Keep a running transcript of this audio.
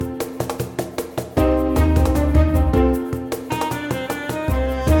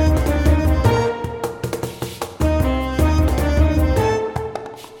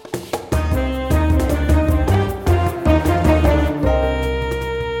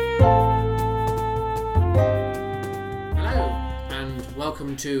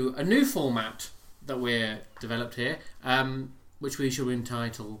welcome to a new format that we're developed here, which we shall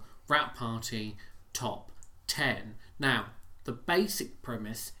entitle Wrap Party Top 10. Now, the basic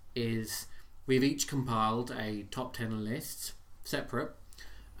premise is we've each compiled a top 10 list, separate,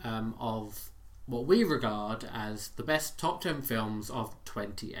 of what we regard as the best top 10 films of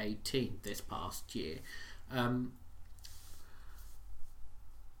 2018, this past year.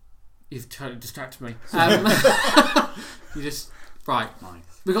 You've totally distracted me. You just... Right. Nice.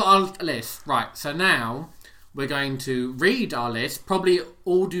 We've got our list. Right, so now we're going to read our list. Probably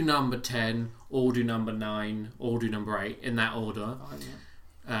all do number 10, all do number 9, all do number 8, in that order.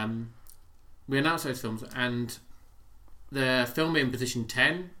 We announce those films, and the film in position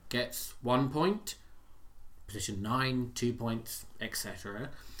 10 gets 1 point, position 9, 2 points, etc.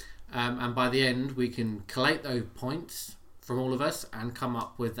 And by the end, we can collate those points from all of us and come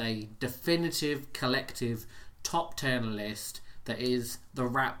up with a definitive, collective top 10 list that is the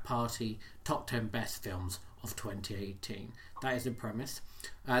Wrap Party top 10 best films of 2018. That is the premise.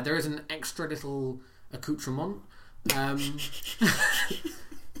 There is an extra little accoutrement.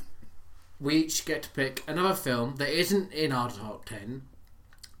 We each get to pick another film that isn't in our top 10.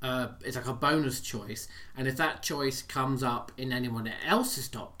 It's like a bonus choice, and if that choice comes up in anyone else's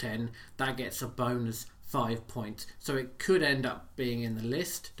top 10, that gets a bonus 5 points. So it could end up being in the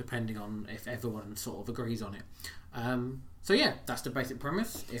list, depending on if everyone sort of agrees on it. So yeah, that's the basic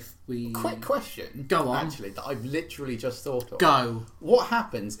premise. If we Quick question. Go on. Actually, that I've literally just thought of. Go. What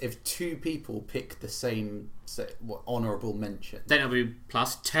happens if two people pick the same honourable mention? Then it'll be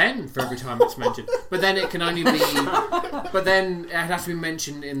plus 10 for every time it's mentioned. But then it can only be... But then it has to be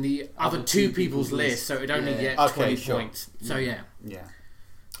mentioned in the other two people's list, so it'd only get 20 points. So yeah. Yeah.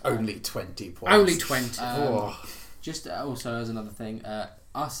 Only 20 points. Only 20. Just also as another thing,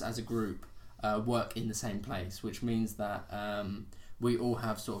 us as a group work in the same place, which means that we all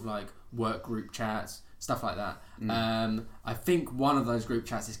have sort of like work group chats, stuff like that. I think one of those group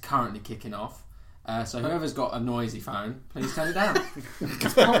chats is currently kicking off. So whoever's got a noisy phone, please turn it down.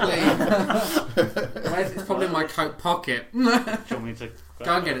 It's probably in my coat pocket. Do you want me to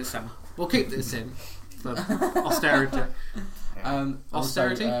Go and get it, Sam. We'll keep this in for austerity.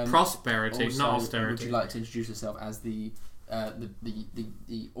 Austerity? Prosperity, also, not austerity. Would you like to introduce yourself as the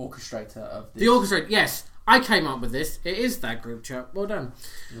orchestrator of this? The orchestrator, yes. I came up with this. It is that group chat. Well done.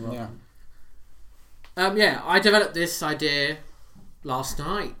 Yeah. I developed this idea last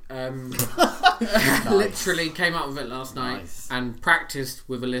night. Literally came up with it last night and practiced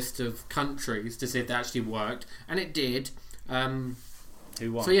with a list of countries to see if they actually worked, and it did. Who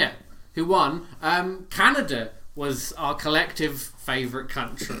won? So yeah, who won? Canada was our collective favourite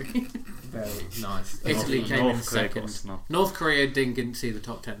country. Very nice. Italy came in North Korea got second. snubbed. North Korea didn't see the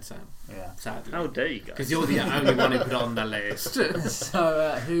top 10, Sam. Yeah. Sadly. How dare you guys? Because you're the only one who put it on the list.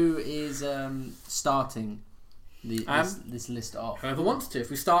 So who is starting this list off? Whoever wants to. If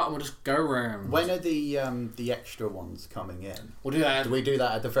we start, and we'll just go around. When are the extra ones coming in? We'll do that. Do we do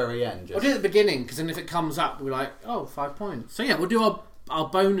that at the very end? We'll do it at the beginning, because then if it comes up, we're like, 5 points. So yeah, we'll do our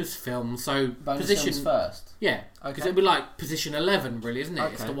bonus film. So Bonus position films first. Yeah, because Okay. it'll be like position 11, really, isn't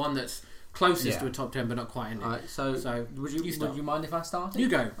it? It's Okay. the one that's closest Yeah. to a top 10, but not quite in it. Alright, so would you start. mind if I started? You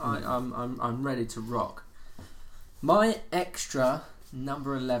go. I'm ready to rock. My extra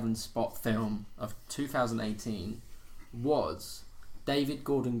number 11 spot film of 2018 was David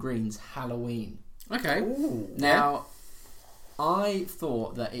Gordon Green's Halloween. Okay. Ooh. Now, I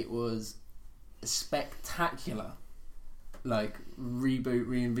thought that it was spectacular, like reboot,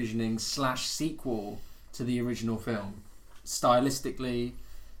 re-envisioning / sequel to the original film, stylistically,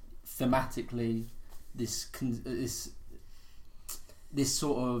 thematically. This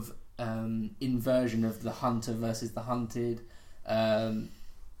sort of inversion of the hunter versus the hunted. I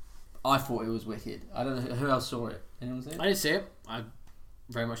thought it was wicked. I don't know who else saw it. Anyone see it? I didn't see it. I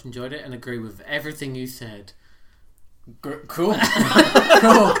very much enjoyed it and agree with everything you said. Cool. Cool.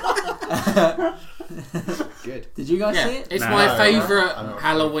 Good. Did you guys see it? It's No. my I favourite know.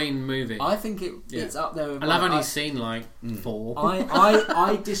 Halloween movie. I think it's up there with And I've mine. only seen like 4.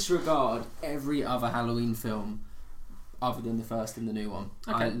 I disregard every other Halloween film other than the first and the new one.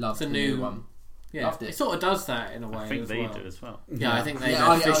 Okay. I love The the new- new one. Yeah, Loved it. it sort of does that in a way. I think as they well. do as well. Yeah, I think they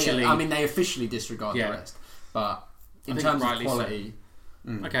Yeah, officially. I mean, they officially disregard Yeah. the rest, but in I think terms of rightly so. quality,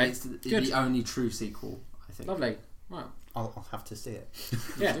 Okay, it's good. the only true sequel. I think. Lovely. Right. I'll have to see it.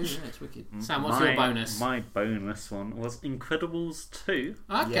 Yeah. Yeah, it's wicked. Sam, what's your bonus? My bonus one was Incredibles 2.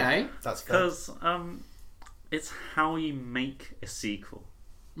 Okay. Yeah, that's good. Because it's how you make a sequel.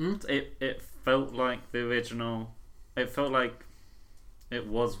 It felt like the original. It felt like it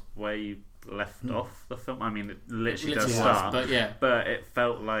was where you left off the film. I mean, it literally Literally does was, start, but yeah. but it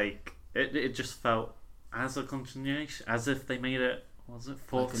felt like it just felt as a continuation, as if they made it. Was it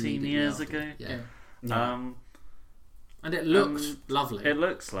 14 years ago? Yeah. Yeah. And it looks lovely. It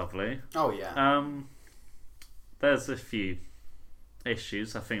looks lovely. Oh yeah. There's a few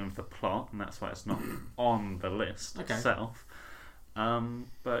issues, I think, with the plot, and that's why it's not on the list itself.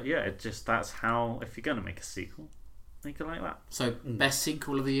 But yeah, that's how, if you're going to make a sequel, make it like that. So, best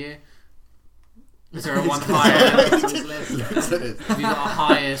sequel of the year? Is there a one higher on this list? Have you got a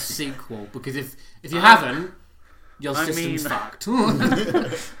higher sequel? Because if you haven't, your system's fucked.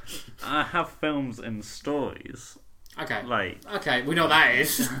 I have films and stories. Okay. Okay, we know what that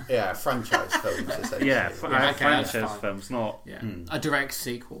is. Yeah, franchise films, essentially. Yeah, I have that's franchise fine. films, not a direct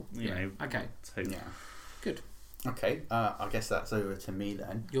sequel. you know. Okay. Yeah. Good. Okay, I guess that's over to me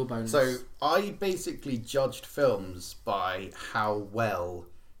then. Your bonus. So I basically judged films by how well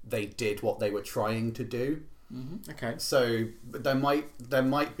they did what they were trying to do. Okay. So there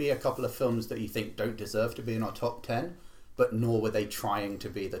might be a couple of films that you think don't deserve to be in our top 10, but nor were they trying to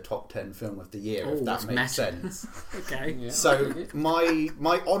be the top 10 film of the year, if that makes sense. Okay. Yeah, So my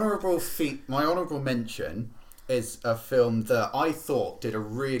honourable mention is a film that I thought did a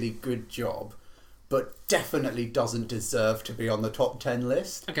really good job, but definitely doesn't deserve to be on the top 10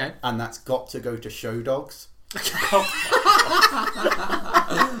 list. Okay. And that's got to go to Show Dogs.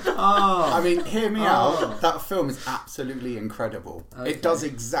 I mean, hear me out. That film is absolutely incredible. Okay. It does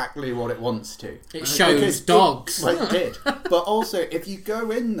exactly what it wants to. It shows Because dogs. It did. But also, if you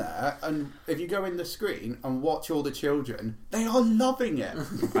go in there and if you go in the screen and watch all the children, they are loving it.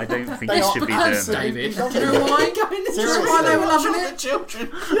 I don't think They you are should be because doing that. David, loving do you know it. why? Do you know Seriously. why they were loving it? Do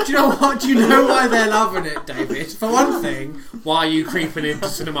you know what? Do you know why they're loving it, David? For one thing, why are you creeping into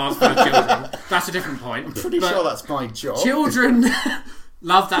cinemas for the children? That's a different point. I'm pretty sure that's my job. Children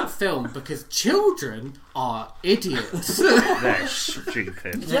love that film because children are idiots They're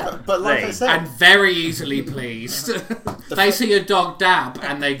stupid. Yeah, but like I They- said, and very easily pleased. They see a dog dab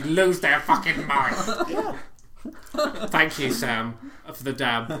and they lose their fucking mind. yeah. Thank you, Sam, for the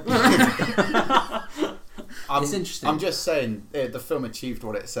dab. It's interesting. I'm just saying the film achieved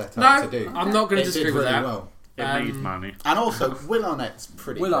what it set out No, to do. I'm not going to It disagree did with really that. well. It made money. And also, Will Arnett's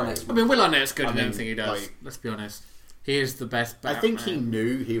pretty Will great. Arnett's I mean, Will Arnett's good I in mean, everything he does. like- Let's be honest. He is the best I Batman. think he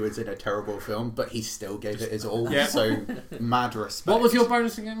knew he was in a terrible film, but he still gave it his all. Yeah. So, mad respect. What was your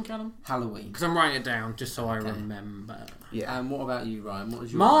bonus again, Callum? Halloween. Because I'm writing it down just so I Okay. remember. Yeah. And what about you, Ryan? What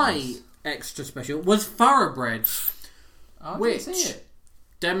was your My bonus? extra special was Thoroughbreds, I which didn't see it.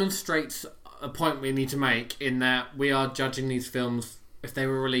 demonstrates a point we need to make in that we are judging these films if they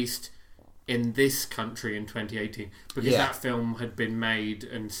were released in this country in 2018 because Yeah. that film had been made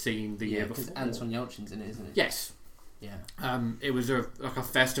and seen the year because before. Anton Yelchin's in it, isn't it? Yes. Yeah. It was like a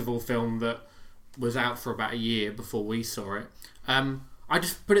festival film that was out for about a year before we saw it. I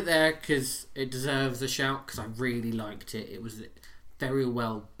just put it there because it deserves a shout because I really liked it. It was very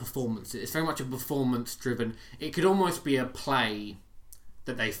well performance. It's very much a performance driven. It could almost be a play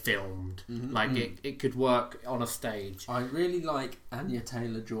that they filmed. Like it could work on a stage. I really like Anya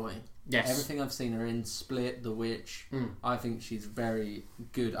Taylor-Joy. Yes. Everything I've seen her in, Split, The Witch, I think she's very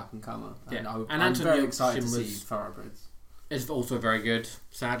good up and comer. And Yeah. And I'm Anton very Yelchin excited to see was- Thoroughbreds. It's also very good,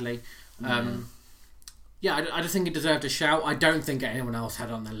 sadly. Yeah, I just think it deserved a shout. I don't think anyone else had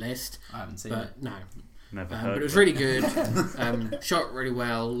it on their list. I haven't seen it. But no. Never But heard. it was really good. Shot really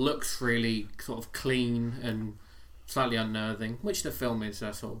well. Looks really sort of clean and slightly unnerving, which the film is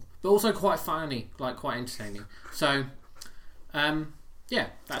sort of, but also quite funny, like quite entertaining. So, yeah,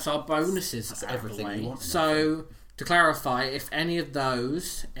 that's our bonuses. That's out of the everything way. you want in a So, to clarify, if any of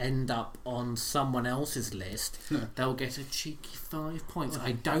those end up on someone else's list, they'll get a cheeky 5 points.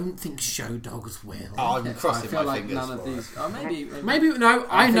 I don't think Show Dogs will. Oh, I'm I crossing feel my like fingers none of for it. these. Oh, maybe. Maybe no.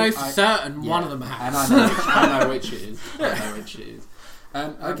 I think know for I- certain one yeah. of them And has. I know which it is. I know which it is.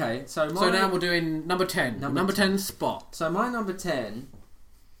 Okay, so my, So now we're doing number 10. Number 10 spot. So my number 10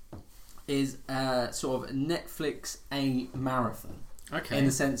 is sort of Netflix A marathon. Okay. In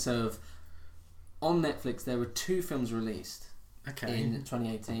the sense of, on Netflix there were 2 films released Okay. in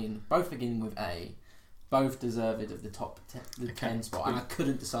 2018, both beginning with A, both deserved of the top 10 spot, and I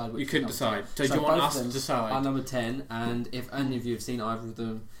couldn't decide which. You couldn't was number decide. 10. So do you want both us of to them decide? Are number 10, and if any of you have seen either of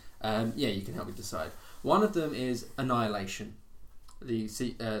them, yeah, you can help me decide. One of them is Annihilation, the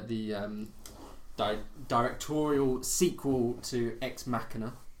directorial sequel to Ex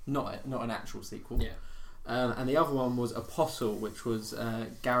Machina, not an actual sequel. Yeah. And the other one was Apostle, which was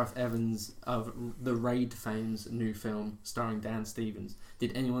Gareth Evans of the Raid fame's new film starring Dan Stevens.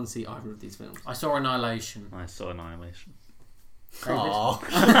 Did anyone see either of these films? I saw Annihilation. I saw Annihilation.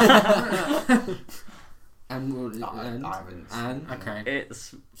 Aw. I haven't. And Okay.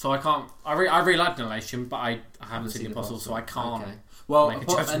 It's So I can't. I really liked Annihilation, but I haven't seen the Apostle, so I can't. Okay. Well, make a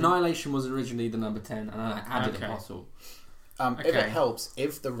judgment. Annihilation was originally the number 10, and I added Okay. Apostle. If Okay. it helps,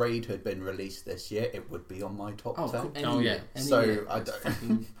 if The Raid had been released this year, it would be on my top 10. Cool. Any Oh, yeah. year, any So, year, I it's don't-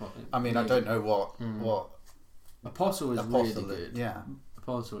 fucking I mean, I don't know what Apostle is Apostle really good. Yeah.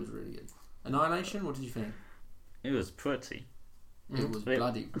 Apostle is really good. Annihilation, what did you think? it was pretty. It was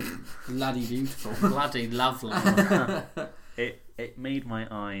It- bloody beautiful. Bloody lovely. It made my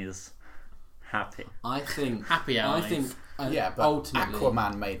eyes happy. I think. Happy I eyes. think. Yeah, but ultimately,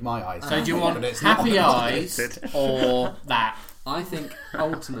 Aquaman made my eyes. So do you happy, want but it's happy not eyes nice. or that? I think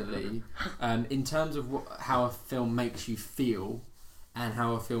ultimately, in terms of how a film makes you feel and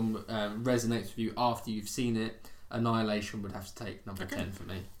how a film resonates with you after you've seen it, Annihilation would have to take number 10 for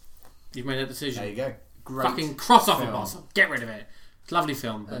me. You've made a decision. There you go. Great. Fucking cross off film. Apostle. Get rid of it. It's a lovely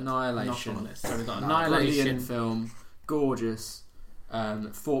film. But Annihilation. Not on this. So we've got Brilliant Annihilation. film, gorgeous,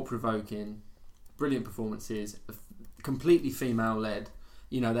 thought-provoking, brilliant performances, completely female-led.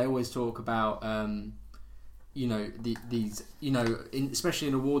 You know, they always talk about, these, especially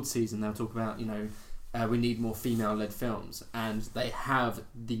in awards season, they'll talk about, we need more female-led films, and they have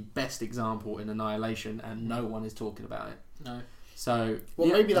the best example in Annihilation, and no one is talking about it. No. So, Well,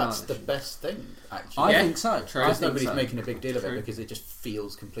 yeah, maybe that's the Annihilation. best thing, actually. I Yeah, think so. true. I Because think nobody's so. making a big deal of True. it because it just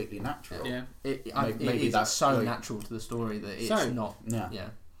feels completely natural. Yeah. It Maybe is that's so like- natural to the story that it's So- not. Yeah. Yeah.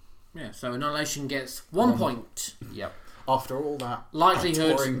 Yeah. So Annihilation gets 1 point. Yep. After all that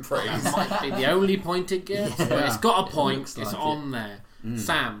Likelihood touring praise. that might be the only point it gets, but Yeah. it's got a It point. looks It's like on there.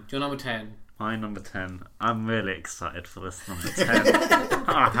 Sam, you're number 10. My number 10. I'm really excited for this number 10.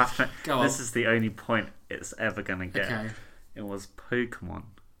 I have to, Go on. this is the only point it's ever going to get. Okay. It was Pokemon,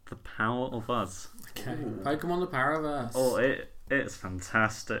 The Power of Us. Okay. Pokemon the Power of Us. Oh, it's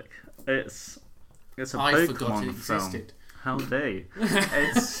fantastic. It's a I forgot Pokemon it film. existed. How dare you?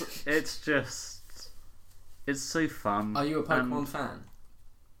 It's so fun. Are you a Pokemon and- fan?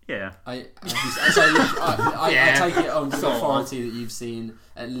 Yeah. I Yeah. take it on good Sort of. authority that you've seen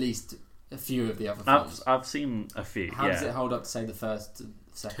at least a few of the other films. I've seen a few. How does yeah. it hold up to say the first,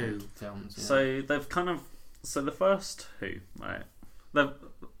 second Two. films? You know? So they've kind of the first two, right? They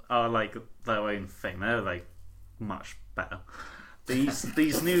are like their own thing. They're like much better.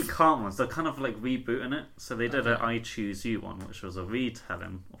 These new current ones, they're kind of like rebooting it. So they did an I Choose You one, which was a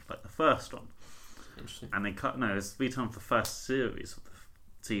retelling of like the first one, Interesting. and they it's retelling of the first series of the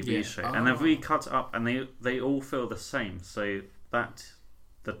TV Yeah. show, and they've recut it up, and they all feel the same. So that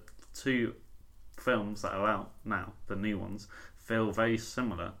the two films that are out now, the new ones, feel very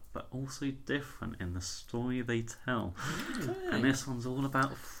similar, but also different in the story they tell. And this one's all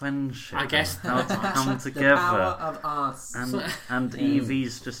about friendship. I guess and how to come The together. power of us. And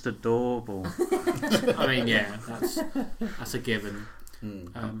Eevee's just adorable. I mean, yeah, that's a given.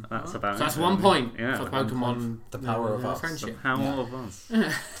 That's about So that's it, 1 really. point Yeah. for Pokemon. The Power of Us. The Friendship. power Yeah. of us.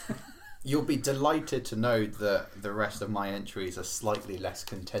 You'll be delighted to know that the rest of my entries are slightly less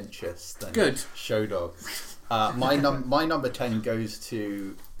contentious than Good. Show Dog. My number 10 goes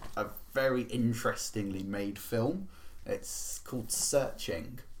to a very interestingly made film. It's called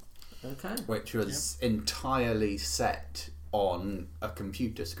Searching, Okay. which was entirely set on a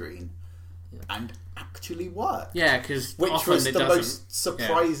computer screen and actually worked. Yeah, because Which often was it the doesn't. most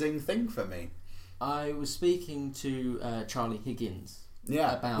surprising thing for me. I was speaking to Charlie Higgins.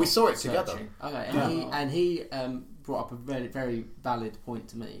 Yeah, About we saw it together. Searching. Okay, Yeah. and he brought up a very, very valid point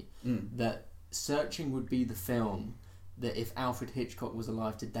to me that Searching would be the film that if Alfred Hitchcock was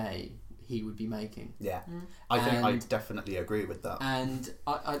alive today, he would be making. Yeah, I think I And- definitely agree with that. And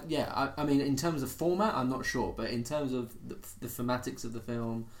I mean, in terms of format, I'm not sure, but in terms of the thematics of the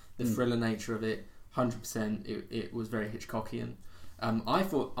film, the thriller nature of it, 100%, it was very Hitchcockian. I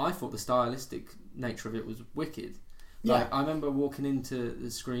thought the stylistic nature of it was wicked. Like, Yeah. I remember walking into the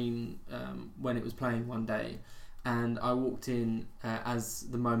screen when it was playing one day, and I walked in as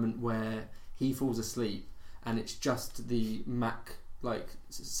the moment where he falls asleep, and it's just the Mac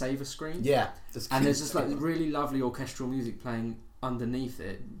saver screen. Yeah, And there's just like really lovely orchestral music playing underneath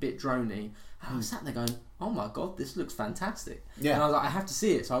it, bit drony. And I was sat there going, "Oh my god, this looks fantastic!" Yeah. And I was like, "I have to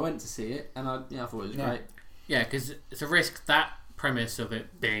see it." So I went to see it, and I thought it was great. Yeah, because it's a risk that premise of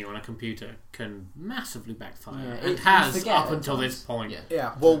it being on a computer can massively backfire. Yeah, It you has forget up at until times. this point. Yeah.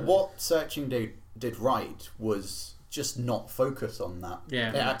 Yeah, well, what Searching did right was just not focus on that.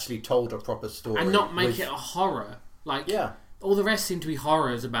 Yeah. It actually told a proper story. And not make with- it a horror. Like, Yeah. all the rest seem to be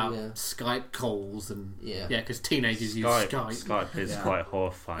horrors about Yeah. Skype calls and Yeah. because teenagers use Skype. Skype is quite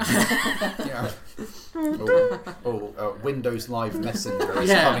horrifying. Yeah. Windows Live Messenger is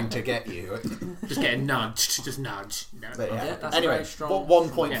Yeah. coming to get you. Just getting nudged, just nudge. No. But yeah. Yeah, that's Anyway, very strong. 1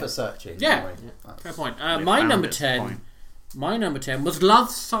 point Yeah. for searching. Yeah. Anyway, Fair point. It My found number its 10. point. My number 10 was Love,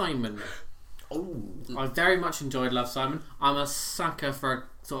 Simon. Oh, I very much enjoyed Love, Simon. I'm a sucker for a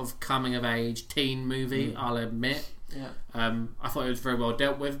sort of coming of age teen movie. I'll admit. Yeah. I thought it was very well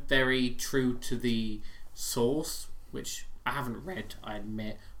dealt with, very true to the source, which I haven't read, I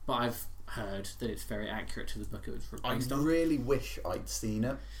admit, but I've heard that it's very accurate to the book it was I based on. really wish I'd seen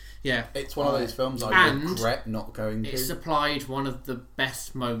it. Yeah, It's one of those films I And regret not going it to. supplied one of the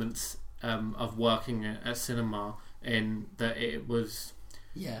best moments of working at cinema in that it was.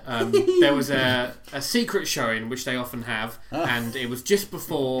 Yeah. There was a secret showing, which they often have, and it was just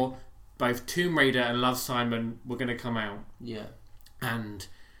before both Tomb Raider and Love, Simon were going to come out. Yeah. And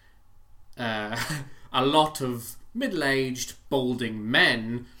a lot of middle-aged, balding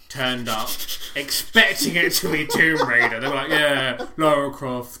men turned up expecting it to be Tomb Raider. They were like, yeah, Lara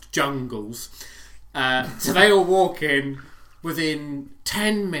Croft, jungles. So they all walk in. Within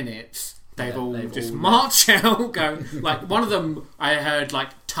 10 minutes, they've all march out, going, like, one of them I heard, like,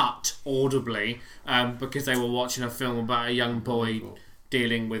 tut audibly, because they were watching a film about a young boy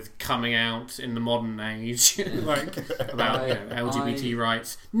dealing with coming out in the modern age, like about LGBT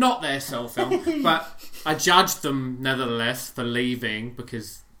rights. Not their sole film, but I judged them nevertheless for leaving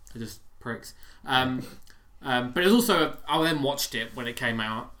because they're just pricks. But it was also I then watched it when it came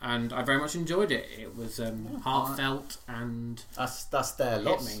out, and I very much enjoyed it. It was heartfelt and That's their hit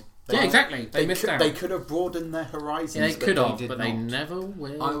loss. me. Yeah, exactly. They missed out. They could have broadened their horizons. Yeah, they could have, did but not. they never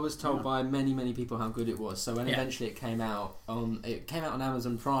will. I was told by many people how good it was. So when eventually it came out on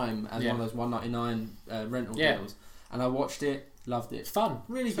Amazon Prime as one of those $1.99 rental deals, and I watched it, loved it. It's fun,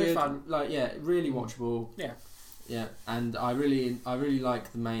 Really so good. fun. Like really watchable. Yeah. Yeah, and I really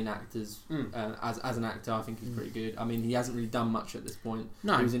like the main actors. As an actor, I think he's pretty good. I mean, he hasn't really done much at this point.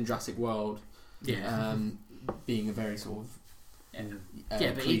 No. He was in Jurassic World. Yeah. Being a very sort of but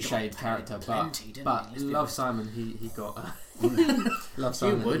he cliched got character, plenty, didn't but he? Let's be Love honest. Simon, he got. Love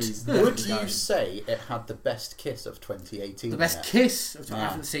Simon. would. he's Would definitely you going. say it had the best kiss of 2018? The best kiss. I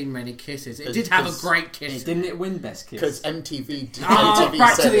haven't seen many kisses. It did have a great kiss. Didn't it win Best Kiss? Because MTV. Oh, MTV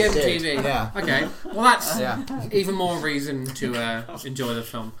back to said the it did. MTV. Yeah. Okay. Well, that's Yeah. even more reason to enjoy the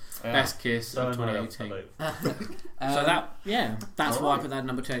film. Yeah. Best kiss of Don't worry, 2018. absolutely. That's why I put that at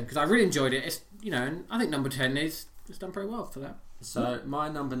number 10 because I really enjoyed it. It's and I think number 10 is done pretty well for that. So my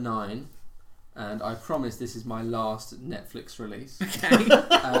number 9, and I promise this is my last Netflix release. Okay.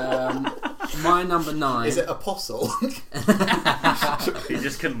 My number 9. Is it Apostle? You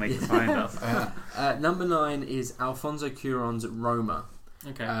just couldn't make the time up. Number 9 is Alfonso Cuarón's Roma.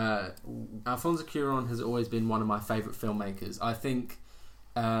 Okay. Alfonso Cuarón has always been one of my favourite filmmakers. I think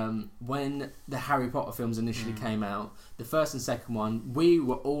when the Harry Potter films initially came out, the first and second one, we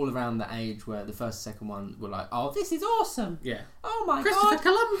were all around the age where the first and second one were like, oh, this is awesome. Yeah. Oh my Christopher god,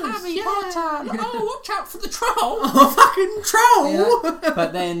 Columbus, Harry yeah. Potter. Oh, watch out for the troll. Oh, fucking troll! Yeah.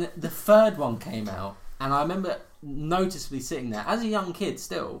 But then the third one came out, and I remember noticeably sitting there as a young kid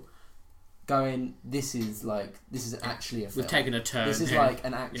still going, this is actually a film. We've taken a turn. This is here. like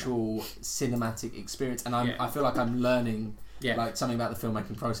an actual cinematic experience, and I feel like I'm learning like something about the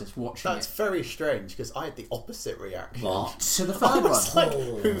filmmaking process watching That's it. very strange because I had the opposite reaction. What? To the I third was one. like,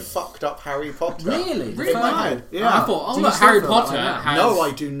 who fucked up Harry Potter? Really? Really? The third Wow. one? Yeah. I thought, Do you look, still Harry feel like Potter that? has... No,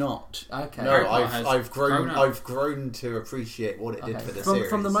 I do not. Okay. No, Harry Potter has I've grown up. I've grown to appreciate what it did for the series.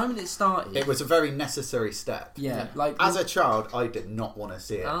 From the moment it started. It was a very necessary step. yeah, like As a child, I did not want to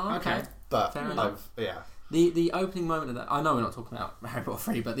see it, Oh, okay. but fair enough. The opening moment of that, I know we're not talking about Harry Potter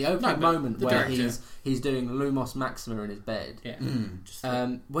 3, but the opening moment the where director. he's doing Lumos Maxima in his bed. Yeah. Just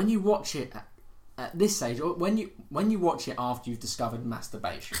When you watch it at this stage, or when you watch it after you've discovered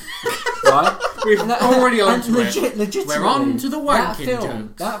masturbation, right? We've already on to it. Legitimately, We're on to the wanking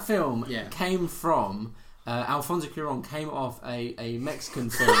jokes. That film Yeah. came from Alfonso Cuarón came off a Mexican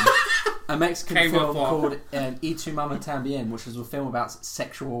film. A Mexican Came film off what? called Y Tu Mama Tambien, which was a film about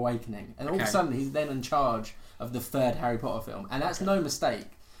sexual awakening. And all of a Okay. sudden, he's then in charge of the third Harry Potter film. And that's no mistake.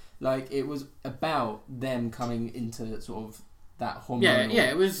 Like, it was about them coming into sort of that hormonal...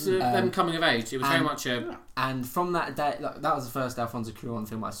 it was them coming of age. It was very and- much a... And from that day, that was the first Alfonso Cuarón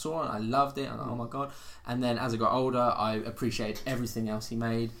film I saw, and I loved it. And oh my god! And then as I got older, I appreciated everything else he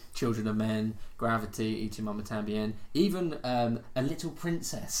made: Children of Men, Gravity, Y Tu Mama Tambien, even A Little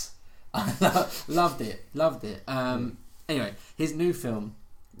Princess. I loved it. Anyway, his new film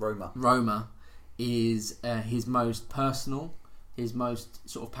Roma. Roma is his most personal his most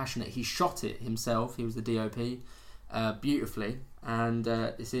sort of passionate. He shot it himself. He was the DOP beautifully, and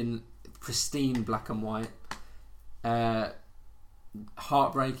it's in pristine black and white.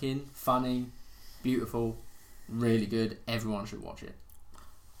 Heartbreaking, funny, beautiful, really good. Everyone should watch it.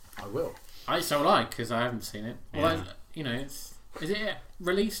 I will. I so like because I haven't seen it. Well, is it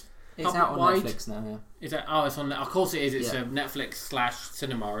released? It's out on wide? Netflix now. Yeah. Is that? Oh, it's on. Of course it is. It's a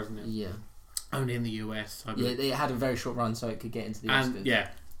Netflix/cinema, isn't it? Yeah. Only in the US. Yeah, it had a very short run, so it could get into the Oscars. And yeah,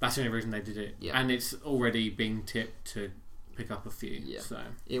 that's the only reason they did it. Yeah. And it's already being tipped to pick up a few. Yeah. So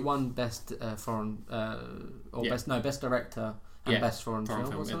it won best foreign best director and best foreign film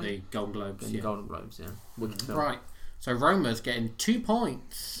at the Golden Globes. The Golden Globes, yeah. Wicked film. Right. So Roma's getting 2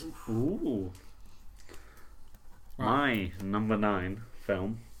 points. Ooh. Right. My number 9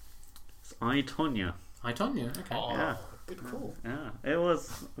 film is I, Tonya. I, Tonya. Okay. Oh, Yeah. good call. Yeah, it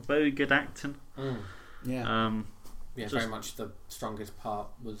was very good acting. Yeah. Yeah, Just- very much the strongest part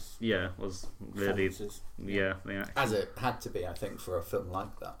was Was really performances. the acting. As it had to be, I think, for a film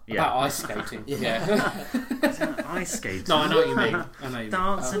like that. About ice skating. Yeah. Ice skating. No, I know what you mean. I know you mean.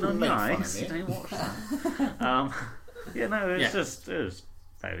 Dancing on the Make fun of ice. me. You don't watch that. It was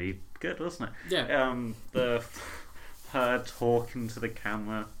very good, wasn't it? Yeah. Her talking to the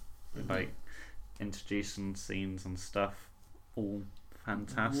camera, like introducing scenes and stuff, all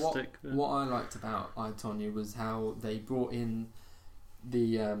fantastic. What I liked about I, Tonya was how they brought in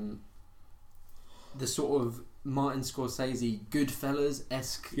the sort of Martin Scorsese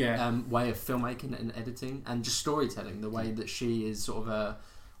Goodfellas-esque way of filmmaking and editing and just storytelling. The way that she is sort of a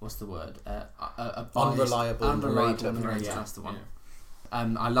biased, Unreliable narrator. That's the one.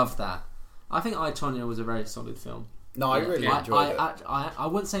 I loved that. I think I, Tonya was a very solid film. No, I really enjoyed it. I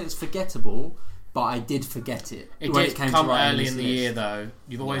wouldn't say it's forgettable, but I did forget it. It when did came come to writing early this in the list. year, though.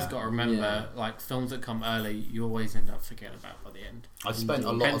 You've always got to remember, like films that come early, you always end up forgetting about by the end. I spent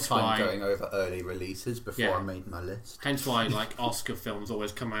a lot Hence of time why- going over early releases before I made my list. Hence why, like Oscar films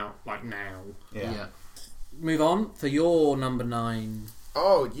always come out like now. Yeah. Move on for your number 9,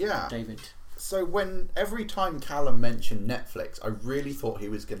 Oh, yeah. David. So every time Callum mentioned Netflix, I really thought he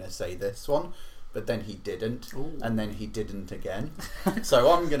was going to say this one, but then he didn't, and then he didn't again.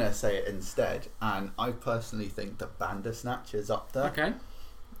 So I'm going to say it instead, and I personally think that Bandersnatch is up there. Okay.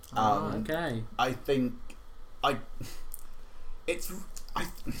 Okay. I think I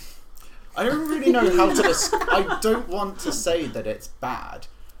don't really know how to. I don't want to say that it's bad,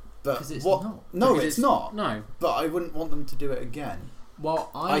 but 'Cause it's what? not. No, Because it's not. No. But I wouldn't want them to do it again.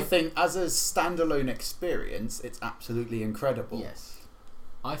 Well, I think as a standalone experience, it's absolutely incredible. Yes.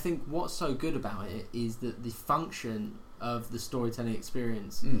 I think what's so good about it is that the function of the storytelling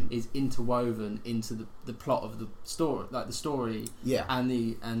experience is interwoven into the plot of the story, like the story, Yeah. and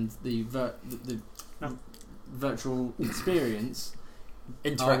the virtual experience.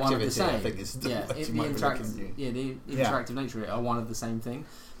 Are one of the Interactivity, same. I think, is the word the you might be looking to. the interactive nature of it are one of the same thing.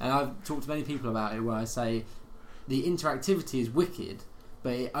 And I've talked to many people about it where I say the interactivity is wicked,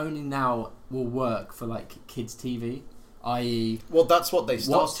 but it only now will work for like kids' TV, i.e. Well, that's what they what's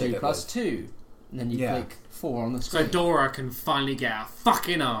started 2 it plus with. 2, and then you click 4 on the So screen. Dora can finally get a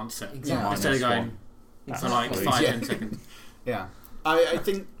fucking answer. Exactly. Instead of going for like 5-10 seconds. Yeah. I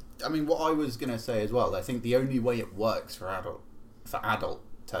think, I mean, what I was going to say as well, I think the only way it works for adult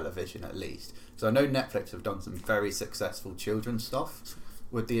television at least, because I know Netflix have done some very successful children's stuff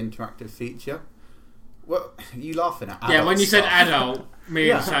with the interactive feature. What are you laughing at? Yeah, when you said stuff? adult, me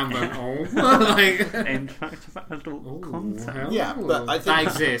and Sam went, like, Interactive adult content. Yeah, but I think that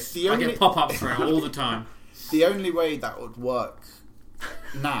exists. I get pop-ups for it all the time. The only way that would work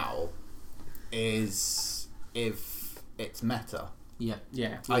now is if it's meta. Yeah.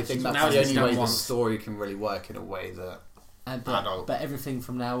 I think that's Now the it's only done way the once. story can really work in a way that adult. But everything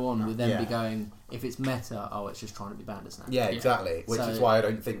from now on would then Yeah. be going, if it's meta, it's just trying to be Bandersnatch. Yeah, exactly. Which So- is why I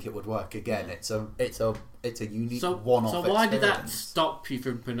don't think it would work again. It's a unique one-off. So why did that experience. stop you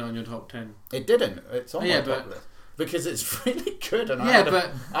from putting it on your top 10? It didn't. It's on my yeah, top list because it's really good. And Yeah,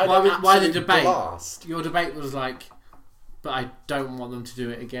 but why the debate? Blast. Your debate was like, but I don't want them to do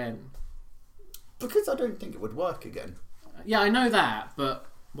it again. Because I don't think it would work again. Yeah, I know that, but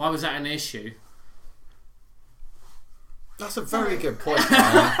why was that an issue? That's a very good point.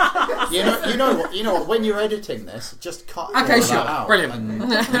 you know what? When you're editing this, just cut all Okay, of sure. that out. Brilliant.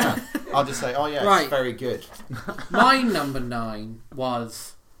 And, yeah, I'll just say, oh yeah, Right. it's very good. My number 9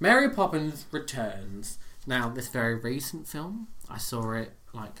 was Mary Poppins Returns. Now, this very recent film, I saw it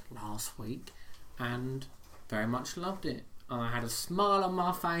like last week and very much loved it. I had a smile on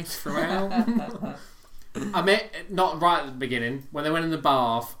my face throughout. I mean, not right at the beginning when they went in the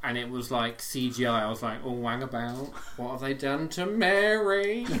bath and it was like CGI. I was like, "Oh, hang about! What have they done to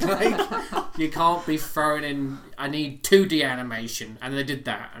Mary?" Like, you can't be throwing in. I need 2D animation, and they did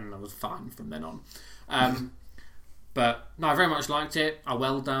that, and I was fine from then on. But no, I very much liked it. I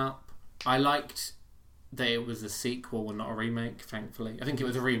welled up. I liked that it was a sequel and not a remake. Thankfully, I think it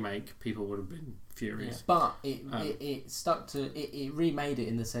was a remake. People would have been furious. But it stuck to it remade it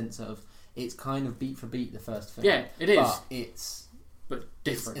in the sense of it's kind of beat for beat the first film. Yeah, it is. But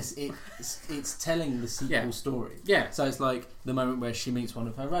different. It's telling the sequel story. Yeah. So it's like the moment where she meets one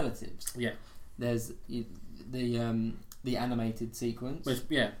of her relatives. Yeah. There's the animated sequence. Which,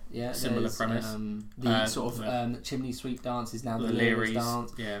 similar premise. The sort of chimney sweep dance is now the Leary's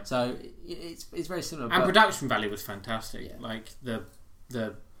dance. Yeah. So it's very similar. And production value was fantastic. Yeah. Like the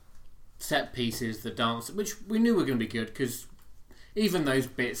set pieces, the dance, which we knew were going to be good because even those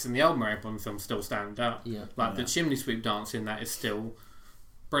bits in the old Mary Poppins film still stand up. Yeah. Like the chimney sweep dance in that is still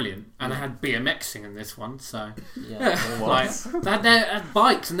brilliant. And I had BMXing in this one, so like they had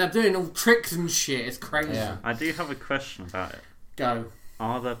bikes and they're doing all tricks and shit. It's crazy. Yeah. I do have a question about it. Go.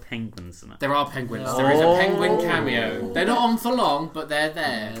 Are there penguins in it? There are penguins. Oh. There is a penguin cameo. They're not on for long, but they're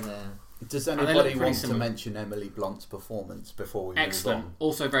there. Does anybody want to mention Emily Blunt's performance before we move on?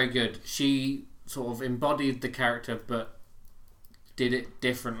 Also very good. She sort of embodied the character, but did it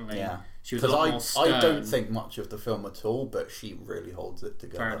differently. Yeah. She was a lot more stern. I don't think much of the film at all, but she really holds it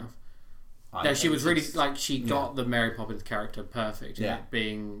together. Fair enough. No, she was really like she got the Mary Poppins character perfect. Yeah,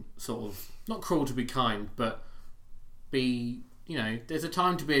 being sort of not cruel to be kind, but be there's a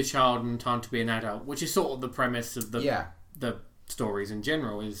time to be a child and time to be an adult, which is sort of the premise of the stories in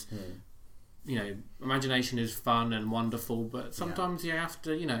general. Is imagination is fun and wonderful, but sometimes you have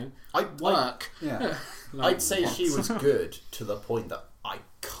to work. I'd say she was good to the point that I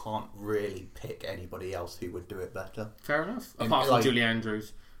can't really pick anybody else who would do it better. Fair enough. Apart from Julie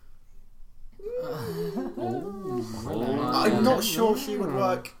Andrews. I'm not sure she would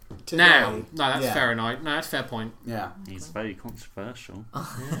work today. No, that's fair enough. No, that's a fair point. Yeah. He's very controversial.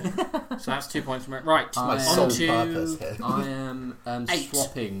 So that's 2 points from it. Right, my sole purpose here. I am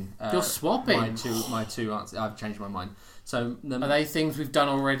swapping. You're swapping? My two answers. I've changed my mind. So are they things we've done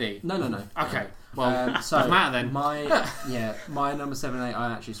already? No. Okay. Well, so matter then. My number 7 and 8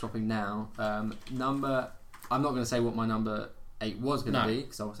 I'm actually swapping now. I'm not going to say what my number 8 was going to be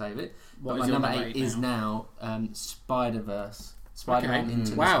because I'll save it. But my number 8 is now Spider-Verse. Spider-Man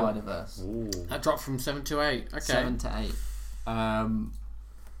into the Spider-Verse. Ooh. That dropped from 7 to 8. Okay. 7 to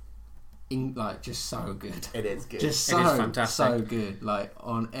 8. Just so good. It is good. It is fantastic. So good. Like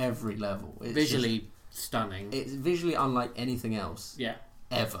on every level. It's visually stunning. It's visually unlike anything else. Yeah.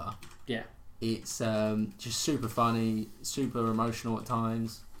 Ever. Yeah. It's just super funny, super emotional at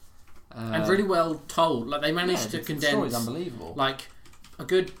times. And really well told. Like they managed to condense. The story's unbelievable. Like a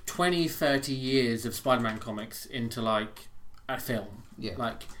good 20-30 years of Spider-Man comics into like a film. Yeah.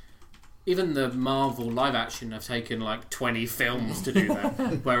 Like even the Marvel live action have taken like 20 films to do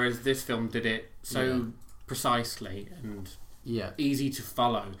that, whereas this film did it so precisely and easy to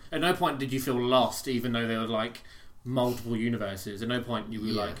follow. At no point did you feel lost, even though there were like multiple universes. At no point you were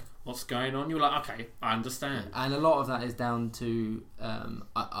like, what's going on? You were like, okay, I understand. And a lot of that is down to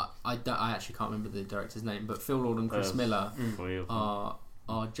I actually can't remember the director's name, but Phil Lord and Chris Miller are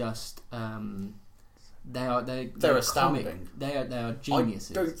just they're astounding. They are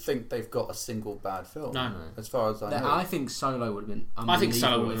geniuses. I don't think they've got a single bad film. No. As far as I know. I think Solo would have been unbelievable. I think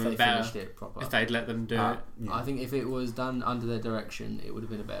Solo would have been better finished it proper. if they'd let them do it. Yeah. I think if it was done under their direction, it would have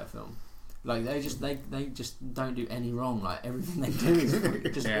been a better film. Like they just don't do any wrong. Like everything they do is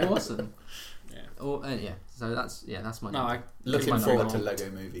just awesome. Yeah. So that's my. No, looking forward to Lego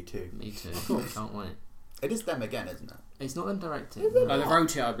Movie 2. Me too. Can't wait. It is them again, isn't it? It's not them directing. No, they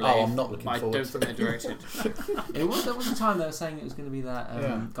wrote it, I believe. Oh, I'm not looking forward to it. I don't think they directed. There was a time they were saying it was going to be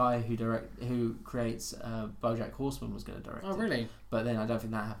that guy who creates BoJack Horseman was going to direct it. Oh, really? But then I don't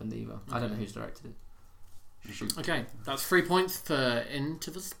think that happened either. I don't know who's directed it. Okay, that's 3 points for Into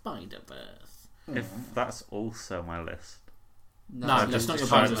the Spider-Verse. If that's also my list. No, that's not your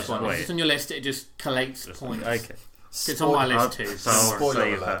bonus one. If it's on your list, it just collates points. Okay. It's on my list too. So I'll Spoiler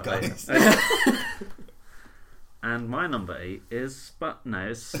save alert, that guys. And my number 8 is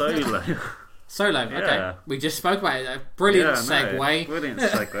Solo. Solo, okay. We just spoke about it. A brilliant segue. Brilliant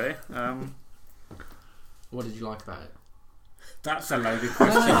segue. What did you like about it? That's a loaded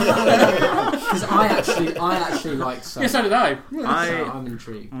question. Because I actually like Solo. Yeah, so did I. So I'm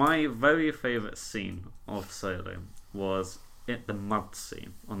intrigued. My very favourite scene of Solo was the mud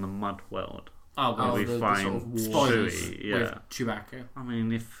scene on the mud world Oh, we the find sort of war. spoilers Chewie, yeah. with Chewbacca. I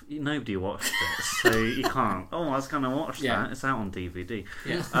mean, if nobody watched it, so you can't. Oh, I was going to watch Yeah. that. It's out on DVD.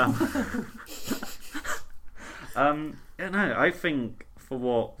 Yeah. Yeah, no, I think for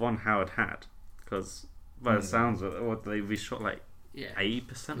what Ron Howard had, because by the sounds of it, what we shot like Yeah.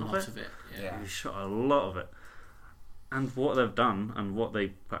 80% of Lots it. of it. Yeah. We shot a lot of it, and what they've done and what they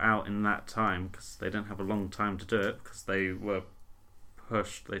put out in that time, because they didn't have a long time to do it, because they were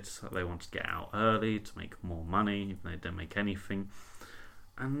pushed. They wanted to get out early to make more money, even though they didn't make anything,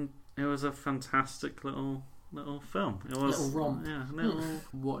 and it was a fantastic little film. It was Little romp. Yeah, little.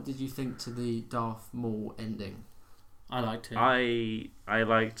 What did you think to the Darth Maul ending? I liked it. I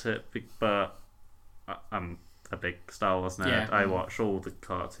liked it, but I'm a big Star Wars nerd. Yeah. I watched all the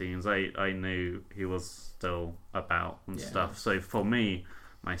cartoons. I knew he was still about and Yeah. stuff. So for me,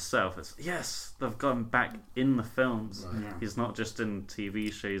 myself, it's yes, they've gone back in the films. Right. Yeah. He's not just in TV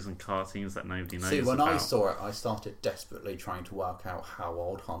shows and cartoons that nobody knows See, when about. I saw it, I started desperately trying to work out how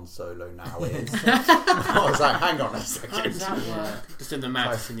old Han Solo now is. I was like, hang on a How does second. that work? Just in the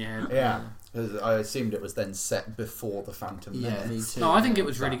maths in your head. Yeah, because I assumed it was then set before the Phantom Yeah, Menace. me too. No, I think it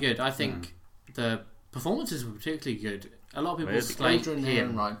was really good. I think the performances were particularly good. A lot of people Really? slate Adrian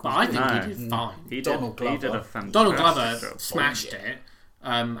him, Ehrenreich but was I good. think No. he did fine. he Donald did a Glover. fantastic Donald Glover job. smashed it,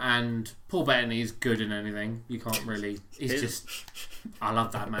 and Paul Bettany's good in anything. You can't really. He's just. I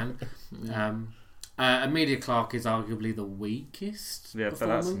love that man. Emilia Clarke is arguably the weakest. Yeah, but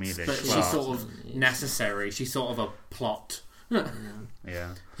that's performance, Emilia but Clarke. she's sort of necessary. She's sort of a plot.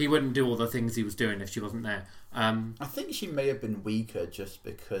 Yeah. He wouldn't do all the things he was doing if she wasn't there. I think she may have been weaker just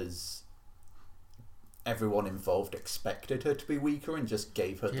because everyone involved expected her to be weaker and just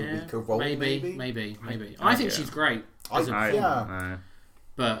gave her the Yeah, weaker role. maybe. I think yeah. she's great, Yeah.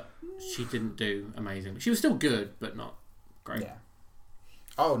 but she didn't do amazing. She was still good, but not great. Yeah.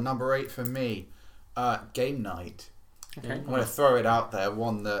 Oh, number 8 for me. Game Night. Okay. I'm going to throw it out there.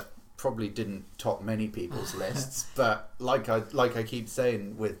 One that probably didn't top many people's lists, but like I keep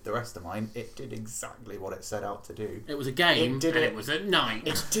saying with the rest of mine, it did exactly what it set out to do. It was a game, It did and it. it was at night.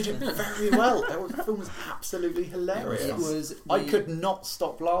 It did it very well. The film was absolutely hilarious. It was I could not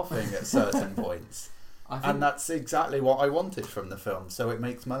stop laughing at certain points. I think And that's exactly what I wanted from the film, so it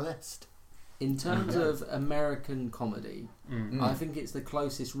makes my list. in terms of American comedy, Mm. I think it's the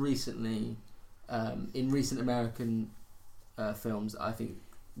closest recently in recent American films. I think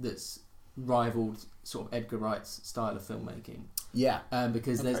that's rivaled sort of Edgar Wright's style of filmmaking. Yeah.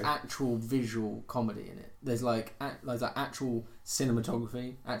 Because there's Okay. actual visual comedy in it. There's like actual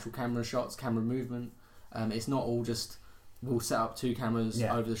cinematography, actual camera shots, camera movement. It's not all just we'll set up 2 cameras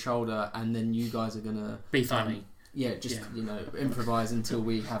Yeah. over the shoulder and then you guys are gonna Be funny. improvise until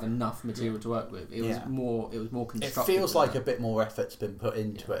we have enough material to work with. It was Yeah. more It constructive. feels than like that. a bit more effort's been put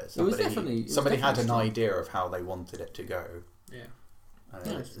into it. It was definitely had an strong. idea of how they wanted it to go. Yeah. And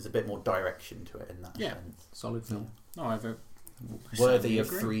Nice. there's a bit more direction to it in that Yeah. sense. Solid film. No, I Worthy certainly of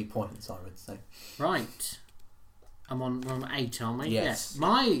agree. 3 points, I would say. Right. I'm on number 8, aren't we? Yes.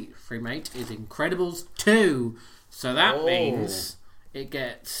 My free mate is Incredibles 2. So that Oh. means it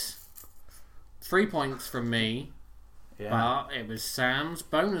gets 3 points from me, Yeah. but it was Sam's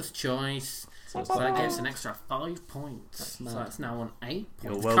bonus choice. So that gets an extra 5 points. That's So mad. that's now on 8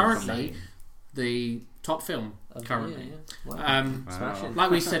 You're points. welcome. Currently, the top film. Currently. Yeah. Wow. Wow.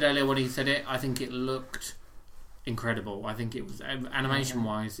 Like we said earlier when he said it, I think it looked incredible. I think it was animation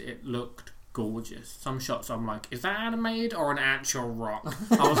wise, it looked gorgeous. Some shots I'm like, is that animated or an actual rock?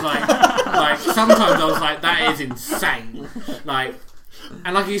 I was like sometimes I was like, that is insane. Like,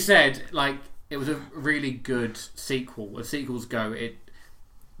 and like you said, like it was a really good sequel. As sequels go,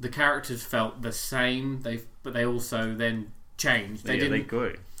 the characters felt the same. But they also then changed. They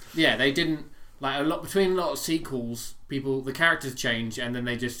grew. didn't like between a lot of sequels. The characters change, and then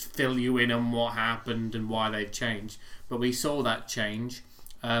they just fill you in on what happened and why they've changed. But we saw that change.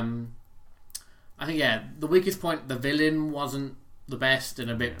 I think the weakest point, the villain wasn't the best and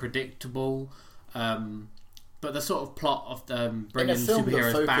a bit predictable. But the sort of plot of In bringing a film that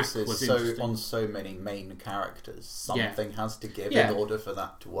superheroes back was focuses interesting. on so many main characters, something has to give Yeah. in order for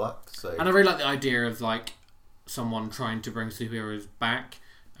that to work. So And I really like the idea of like someone trying to bring superheroes back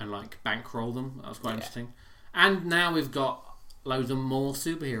and like bankroll them. That was quite interesting. And now we've got loads of more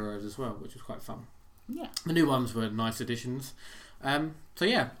superheroes as well, which is quite fun. yeah. The new ones were nice additions. So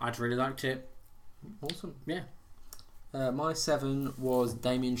yeah, I'd really liked it. Awesome. Yeah. My 7 was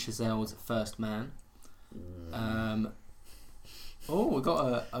Damien Chazelle's First Man. I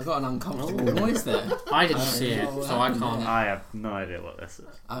got an uncomfortable noise there. I didn't see it, what so I happened can't. there? I have no idea what this is.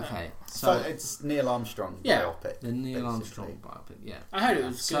 Okay, So so it's Neil Armstrong Yeah. biopic. the Neil basically. Armstrong biopic, yeah. I heard it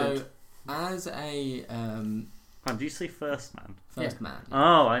was So good. As a Do you say First Man? First Man.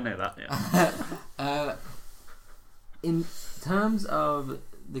 Oh, I know that. Yeah. In terms of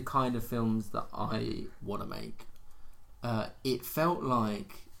the kind of films that I want to make, it felt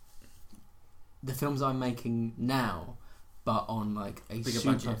like the films I'm making now, but on like a Bigger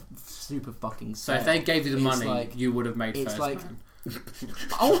super budget. super fucking So scale. if they gave you the It's money, like- you would have made it's First like- Man.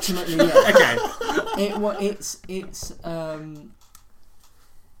 Ultimately, yeah. Okay.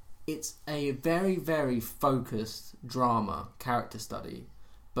 It's a very, very focused drama character study,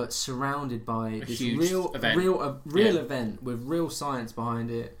 but surrounded by this huge real event. real Yeah. event with real science behind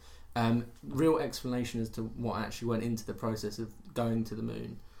it, real explanation as to what actually went into the process of going to the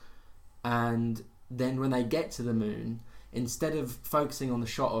moon, and then when they get to the moon, instead of focusing on the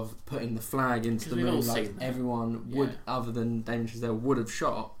shot of putting the flag into the Because we've all moon like seen that. everyone would, Yeah. other than Damien Chazelle, would have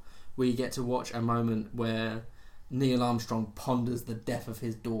shot, we get to watch a moment where Neil Armstrong ponders the death of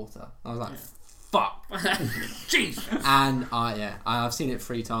his daughter. I was like, fuck. Jeez. And I've seen it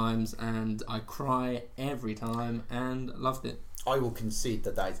 3 times and I cry every time and loved it. I will concede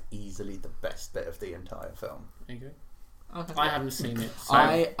that is easily the best bit of the entire film. There you go. Okay. I haven't seen it. So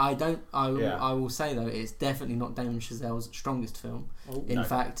I will say though, it's definitely not Damien Chazelle's strongest film. Oh, In No.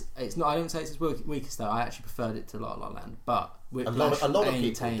 fact, it's not. I don't say it's his weakest though. I actually preferred it to La La Land, but A Whiplash lot of people did.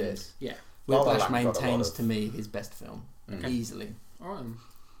 maintains. yeah. La La Whiplash Land got a lot maintains of- to me his best film easily. All right.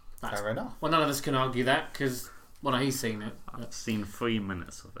 That's, Fair enough. well, none of us can argue that because he's seen it. I've seen 3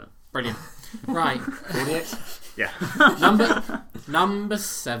 minutes of it. Brilliant. Right. Idiot. Yeah. Number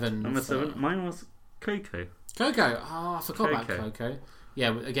 7. Number 7. Mine was Coco. Coco. Oh, I forgot about Coco. Coco.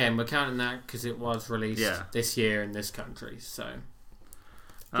 Yeah, again, we're counting that because it was released this year in this country. So,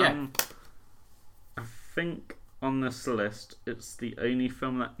 yeah. I think on this list, it's the only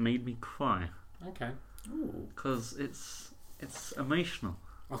film that made me cry Okay. because it's emotional.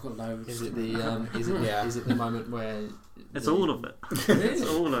 I've got loads. Is it the Yeah. is it the moment where It's all of it. It's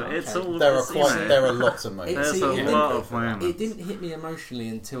all of it. It's Okay. all. There are it's, you know, there are lots of moments. It's- There's see, a it lot didn't- of moments. it didn't hit me emotionally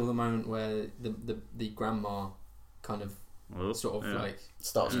until the moment where the grandma kind of Oh, sort of yeah. like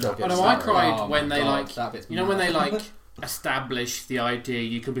Starts Oh jogging. no, I starts- cried Oh when my they God, that bit's when they mad. establish the idea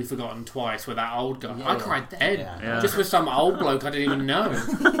you could be forgotten twice with that old guy. I Yeah. cried then, Yeah. just with some old bloke I didn't even know.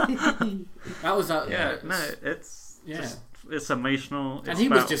 That was Yeah, no, it's yeah. just, it's emotional. And it's he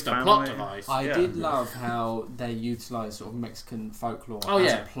was about just a family. plot device. I Yeah. did love how they utilised sort of Mexican folklore Oh, as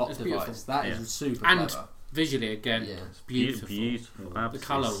yeah, a plot it's device. beautiful. That is Yeah. super And clever. visually, again, Yeah. it's beautiful. Beautiful, The absolutely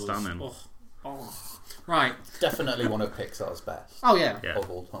colour was stunning. Right. Definitely one of Pixar's best Oh yeah. Yeah. of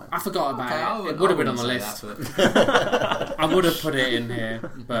all time. I forgot about Okay, it. It would have been on the wouldn't list. say that, I would have put it in here,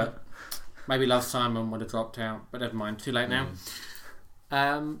 but maybe Love Simon would have dropped out. But never mind. Too late now.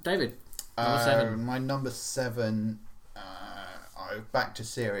 David, number 7. My number 7. Back to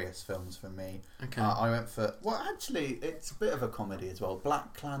serious films for me. Okay. I went for actually, it's a bit of a comedy as well.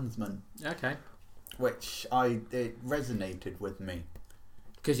 Black Klansman, Okay. which it resonated with me.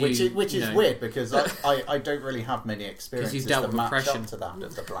 Because Which is weird because I don't really have many experiences dealt that with match oppression. up to that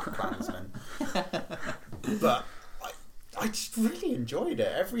of the Black Klansman. But I just really enjoyed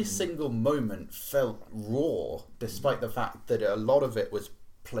it. Every single moment felt raw, despite the fact that a lot of it was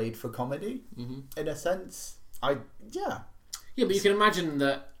played for comedy. In a sense, Yeah, but you can imagine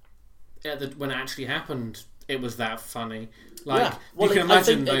that when it actually happened, it was that funny. Like, Yeah. Well, you can I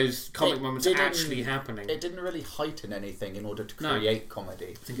imagine think those comic it moments didn't- actually happening. It didn't really heighten anything in order to No. create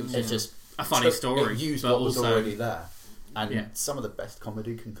comedy. I think it was It's just a funny story. It used but what was also, already there, and Yeah. some of the best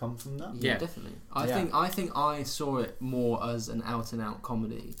comedy can come from that. Yeah, Yeah. definitely. Yeah. I think I saw it more as an out and out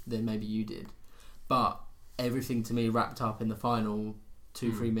comedy than maybe you did, but everything to me wrapped up in the final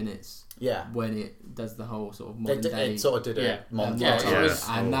 2-3 minutes Yeah. when it does the whole sort of They modern did, day it sort of did a Yeah. montage. Yeah, it was-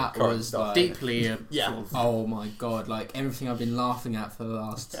 and that current was stuff. like deeply Yeah. sort of, oh my god, like everything I've been laughing at for the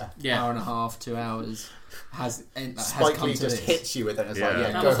last Yeah. hour and a half, 2 hours has Spike come Lee to just this. hits you with it. And it's like, Yeah.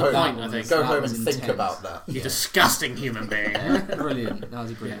 yeah, That go was the home, point, I think. go That home was and think intense. about that. you disgusting human being. Brilliant. That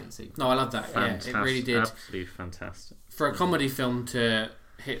was a brilliant sequence. No, I love that. Fantastic. Yeah, it really did. Absolutely fantastic. For a comedy film to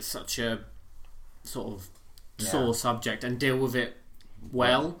hit such a sort of sore subject and deal with it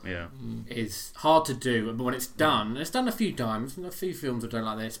well Yeah. is hard to do. But when it's done, and it's done a few times, and a few films have done it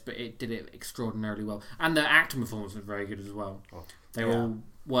like this, but it did it extraordinarily well. And the acting performance was very good as well. They all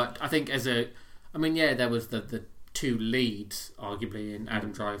worked. I think there was the 2 leads, arguably, in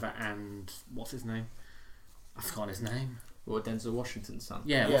Adam Driver and what's his name? I've forgotten his name. Or Denzel Washington's son.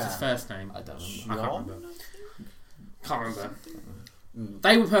 Yeah, what's Yeah. his first name? I don't remember. I can't remember. Can't remember. Mm.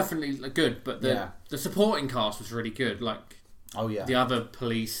 They were perfectly good, but Yeah. the supporting cast was really good. Like Oh yeah. the other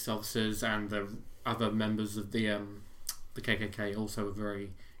police officers and the other members of the KKK also were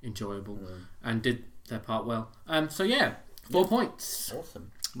very enjoyable and did their part well. So yeah, 4 points.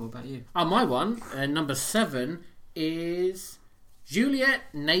 Awesome. What about you? My one, number 7, is Juliet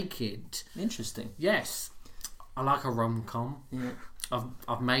Naked. Interesting. Yes, I like a rom-com. Yeah.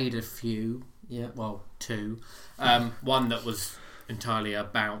 I've made a few. Yeah. Well, 2. One that was entirely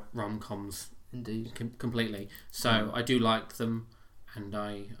about rom-coms. Indeed. Completely. So I do like them, and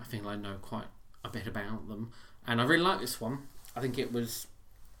I think I know quite a bit about them. And I really like this one. I think it was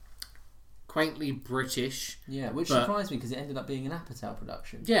quaintly British. Yeah, which surprised me because it ended up being an Apatow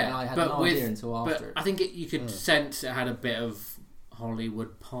production. Yeah, and I had no idea until after. But I think you could sense it had a bit of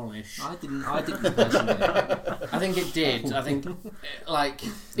Hollywood polish. I didn't personally. I think it did. I think like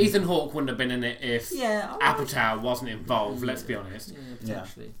Ethan Hawke wouldn't have been in it if Apatow wasn't involved. Let's be honest. Yeah,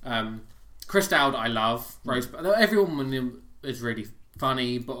 potentially. Chris Dowd, I love. Rose. Everyone is really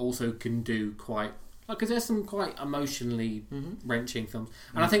funny, but also can do quite. Because there's some quite emotionally wrenching films,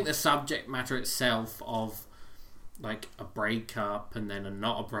 and I think the subject matter itself of like a breakup and then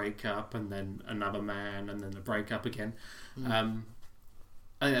not a breakup and then another man and then a breakup again. I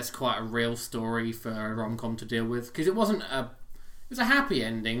think that's quite a real story for a rom-com to deal with, because it was a happy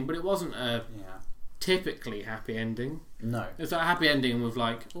ending, but it wasn't a typically happy ending. No, it's a happy ending with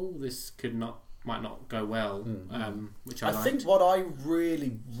like, oh, this might not go well, which I think what I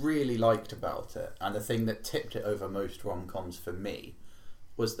really, really liked about it, and the thing that tipped it over most rom-coms for me,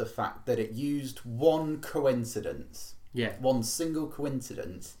 was the fact that it used one coincidence, one single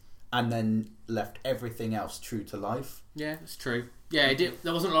coincidence, and then left everything else true to life. Yeah, it's true. Yeah, it did.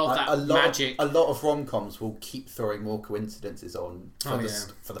 There wasn't a lot of that magic. A lot of rom-coms will keep throwing more coincidences on for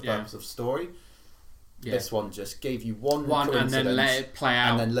the purpose of story. Yeah. This one just gave you one coincidence and then let it play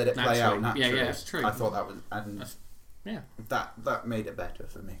out, naturally. Yeah, it's true. I thought that was, that made it better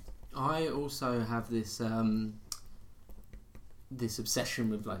for me. I also have this this obsession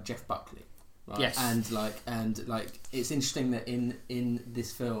with like Jeff Buckley. Right? Yes, and it's interesting that in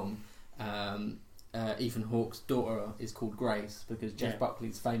this film, Ethan Hawke's daughter is called Grace because Jeff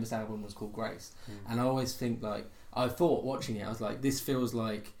Buckley's famous album was called Grace, and I always think I thought watching it, I was like, this feels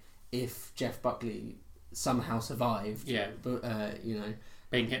like if Jeff Buckley somehow survived, but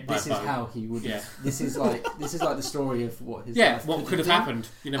being hit by this is how he would. Yeah. This is like the story of what his what could have happened.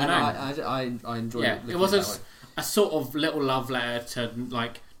 You never know. I enjoyed it. It was a sort of little love letter to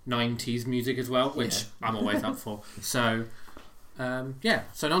like 90s music as well, which I'm always up for. So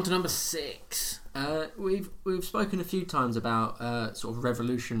so on to number 6. We've spoken a few times about sort of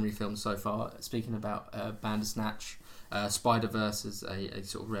revolutionary films so far. Speaking about Bandersnatch. Spider-Verse is a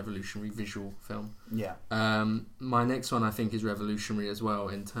sort of revolutionary visual film. Yeah. My next one I think is revolutionary as well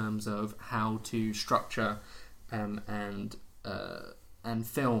in terms of how to structure and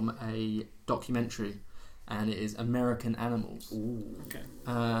film a documentary, and it is American Animals. Ooh, okay.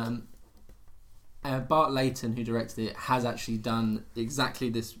 Bart Layton, who directed it, has actually done exactly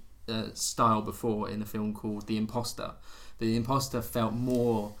this style before in a film called The Imposter. The Imposter felt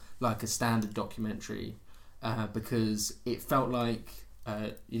more like a standard documentary. Because it felt like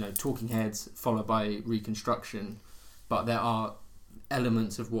Talking Heads followed by Reconstruction, but there are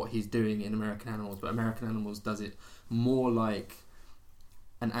elements of what he's doing in American Animals, but American Animals does it more like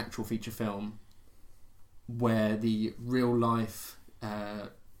an actual feature film where the real life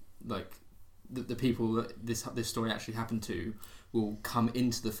the people that this story actually happened to will come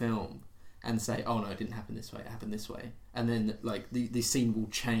into the film and say, oh no, it didn't happen this way, it happened this way, and then like the scene will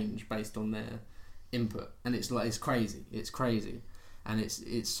change based on their input, and it's crazy, and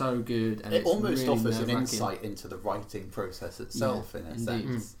it's so good, and it almost really offers an insight into the writing process itself in a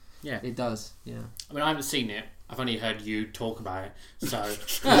sense. It does. I mean, I haven't seen it, I've only heard you talk about it, so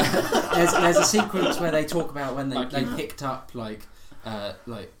there's a sequence where they talk about when they picked up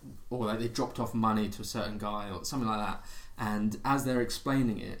or they dropped off money to a certain guy or something like that, and as they're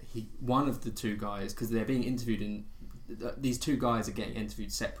explaining it, one of the two guys, because they're being interviewed these two guys are getting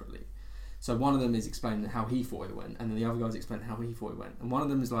interviewed separately. So one of them is explaining how he thought it went, and then the other guy's explaining how he thought it went. And one of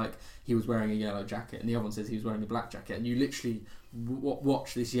them is like, he was wearing a yellow jacket, and the other one says he was wearing a black jacket. And you literally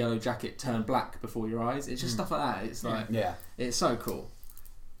watch this yellow jacket turn black before your eyes. It's just stuff like that. It's like, it's so cool.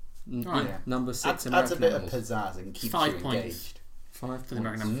 Number 6, adds a bit of pizzazz and keeps 5 you points. engaged. 5 for the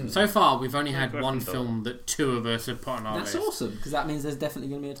American Animals. So far, we've only had one film that 2 of us have put on our list. That's awesome, because that means there's definitely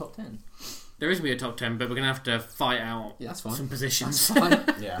going to be a top 10. There is going to be a top 10, but we're going to have to fight out some positions. That's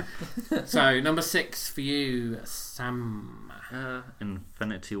fine. So, number 6 for you, Sam.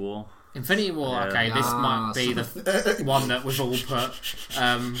 Infinity War. Infinity War, okay, this might be the one that we've all put.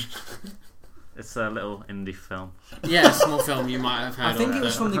 It's a little indie film. Yeah, a small film you might have heard I think of. it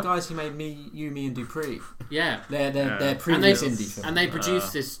was from the guys who made Me and Dupree. Yeah. Their previous indie film. And they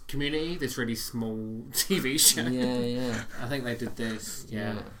produced this Community, this really small TV show. Yeah. I think they did this,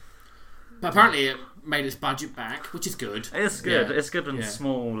 yeah. But apparently it made its budget back, which is good. It's good. Yeah. It's good in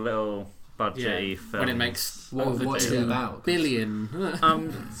small little budget-y films. When it makes what's it about? billion.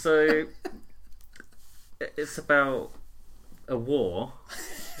 So it's about a war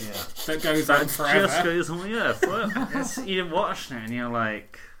that goes on forever. Just goes on, you're watching it and you're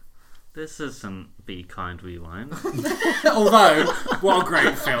like, this isn't Be Kind Rewind. Although, what a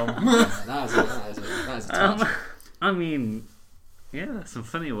great film. That is a touch. I mean, yeah, there's some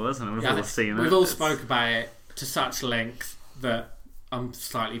funny words and we've all seen it. We've all spoke about it to such length that I'm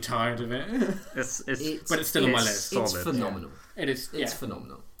slightly tired of it. But it's still on my list. It's phenomenal. It is. It's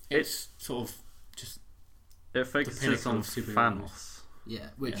phenomenal. It's sort of just. It focuses on Thanos. Yeah,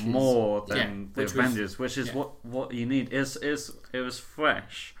 which more than the Avengers, which is what you need. It was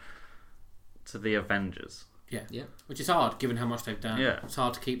fresh to the Avengers. Yeah. Which is hard given how much they've done. Yeah. It's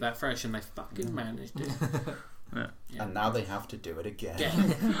hard to keep that fresh, and they fucking managed it. Yeah. And now they have to do it again.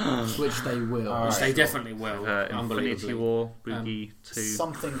 Which they will. Which they definitely will. Infinity War, Boogie 2.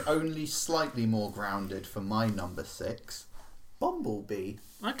 Something only slightly more grounded for my number 6. Bumblebee.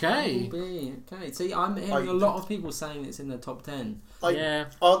 Okay. See, I'm hearing a lot of people saying it's in the top 10.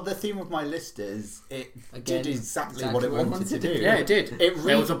 The theme of my list is it did exactly what it wanted to do. Yeah, it did.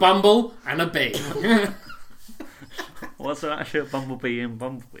 There was a bumble and a bee. Was there actually a bumblebee in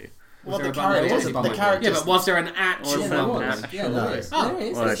Bumblebee? Well, the characters. Yeah, but was there an actual bumblebee? Yeah, there is. There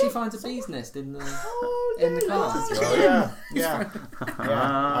is. She finds a bee's nest in the car. Oh, yeah.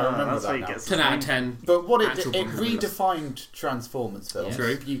 I remember that now. 10 out of 10. But what it redefined Transformers films.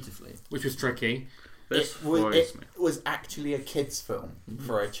 True. Beautifully. Which was tricky. It was actually a kids' film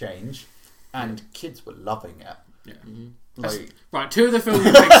for a change, and kids were loving it. Yeah. Right, 2 of the films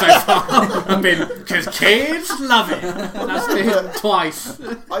you picked so far have been because kids love it. That's been twice.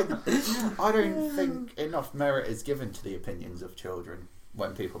 I don't think enough merit is given to the opinions of children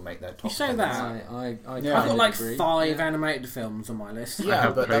when people make their top. You say 10s. that? I've got like 5 animated films on my list.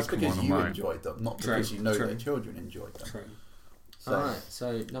 Yeah, but that's because you enjoyed them, not because you know that children enjoyed them. True. Alright,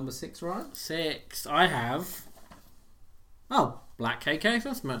 so number 6, right? 6. I have. Black KK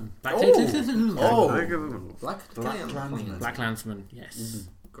Klansman. Black Klansman, yes.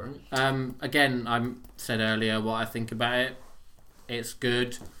 Great. Again, I said earlier what I think about it. It's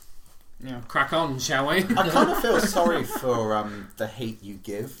good. Yeah. Crack on, shall we? I kind of feel sorry for The Hate You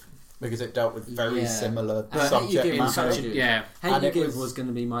Give, because it dealt with very similar subject matter. Hate You Give was going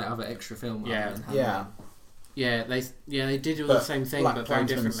to be my other extra film. They did all the same thing, but very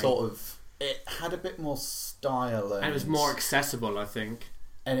differently. It had a bit more style, and it was more accessible, I think.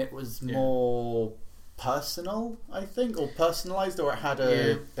 And it was more personal, I think, or personalised, or it had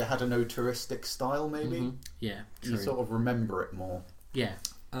a an touristic style, maybe. Mm-hmm. Yeah, true. You sort of remember it more. Yeah.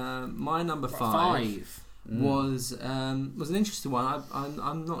 My number 5 was an interesting one.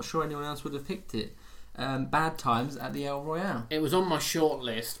 I'm not sure anyone else would have picked it. Bad Times at the El Royale. It was on my short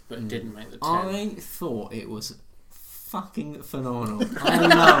list, but didn't make the 10. I thought it was fucking phenomenal. I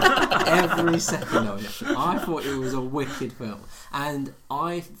loved every second of it. I thought it was a wicked film, and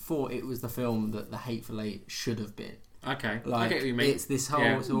I thought it was the film that The Hateful Eight should have been. Okay, like, I get what you mean. It's this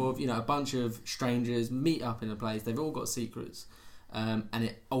whole sort of, a bunch of strangers meet up in a place. They've all got secrets, and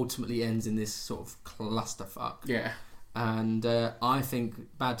it ultimately ends in this sort of clusterfuck. Yeah. And I think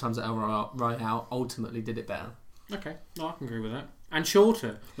Bad Times at El Royale ultimately did it better. Okay, no, I can agree with that. And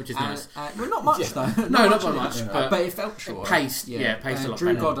shorter, which is nice. Well, not much though. Not much, but it felt short. Paced a lot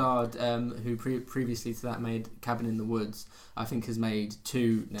Drew better. Goddard, who previously to that made Cabin in the Woods, I think has made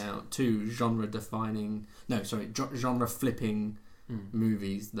two genre-flipping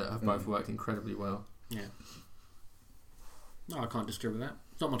movies that have both worked incredibly well. Yeah. No, I can't disagree with that.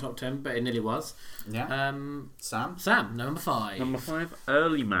 It's not my top 10, but it nearly was. Yeah. Sam, number 5. Number 5,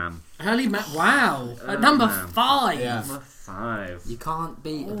 Early Man. Wow. At number 5. Yeah. Number 5. You can't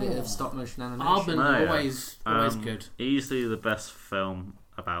beat a bit of stop motion animation. Arbin, always good. Easily the best film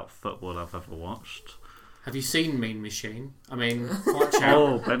about football I've ever watched. Have you seen Mean Machine? I mean, watch out.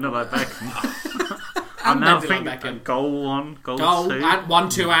 Oh, Bender Like Beckham. I'm now thinking goal 1, goal 2. And 1,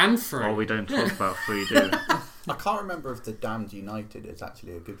 2 and 3. Oh, we don't talk about 3, do we? I can't remember if The Damned United is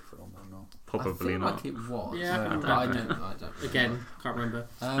actually a good film or not. Probably not. Like it was. Yeah, I don't. Again, can't remember.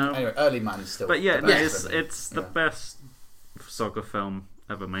 Anyway, Early Man is still. But yeah, the best it's the best soccer film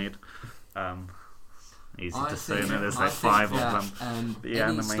ever made. Easy to say, there's like 5 of them.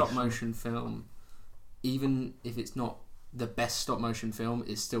 Any stop motion film, even if it's not the best stop motion film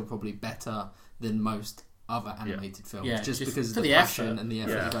is still probably better than most other animated films, just because of the passion and the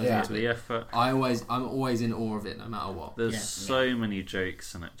effort that goes into the it. effort. I'm always in awe of it, no matter what. There's so many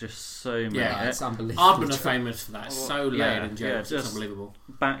jokes in it, just so many. It's unbelievable. Aardman are famous for that. It's so layered in jokes. It's unbelievable.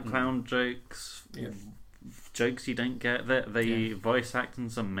 Background jokes, jokes you don't get. The voice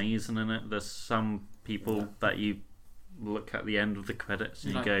acting's amazing in it. There's some people that you look at the end of the credits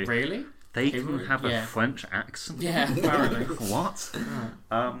and you go, really? They can have a French accent? Yeah, apparently. What?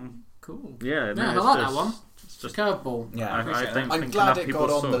 Cool. Yeah, I like that one. It's just a curveball. Yeah, I'm glad it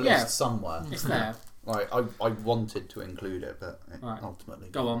got on the list somewhere. It's there. Right, I wanted to include it, but ultimately...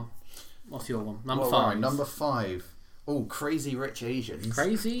 Go on. What's your one? Number 5. Right, number 5. Oh, Crazy Rich Asians.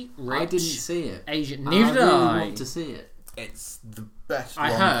 Crazy Rich... I didn't see it. Neither did I. want to see it. It's the best I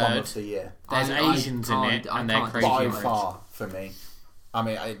rom-com heard of the year. There's Asians in it, and they're crazy By rich. far, for me. I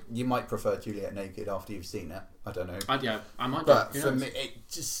mean, you might prefer Juliet Naked after you've seen it. I don't know. I might. But for me, it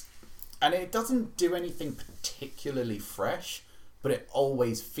just... And it doesn't do anything particularly fresh, but it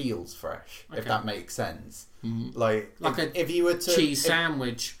always feels fresh, if that makes sense. Mm-hmm. Like if you were to... cheese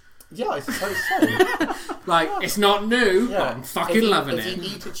sandwich. Yeah, I suppose so. It's not new, but I'm fucking loving it. If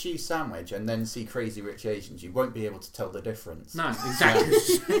you eat a cheese sandwich and then see Crazy Rich Asians, you won't be able to tell the difference. No,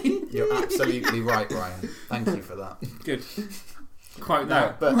 exactly. You're absolutely right, Ryan. Thank you for that. Good. Quote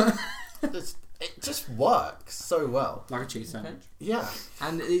that. But it just works so well. Like a cheese sandwich. Yeah.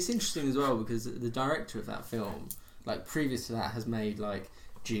 And it's interesting as well because the director of that film, like previous to that, has made like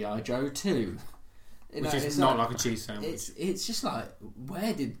G.I. Joe 2. Which is not like a cheese sandwich. It's just like,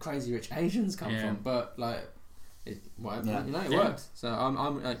 where did Crazy Rich Asians come from? But like, it worked. So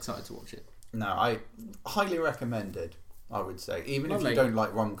I'm excited to watch it. No, I highly recommended. I would say, even if you don't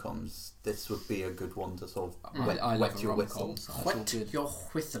like rom-coms, this would be a good one to sort of wet your whistle. Wet your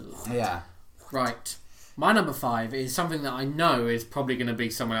whistle. Yeah. Right. My number 5 is something that I know is probably going to be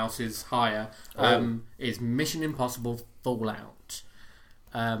someone else's higher. Is Mission Impossible Fallout.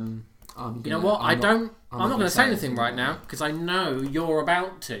 You know what? I'm not going to say anything right now because I know you're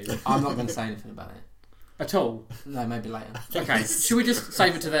about to. I'm not going to say anything about it at all. No, maybe later. Okay. Should we just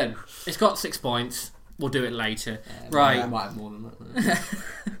save it to then? It's got 6 points. We'll do it later. I might have more than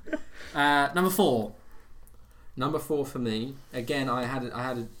that. Number 4. Number 4 for me. Again, I had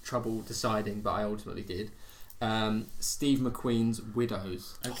a trouble deciding, but I ultimately did. Steve McQueen's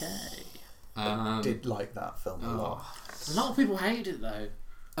Widows. Okay. I did like that film a lot. A lot of people hated it though.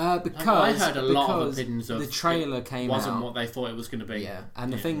 Because I heard a lot of opinions of the trailer came wasn't out. What they thought it was going to be. Yeah,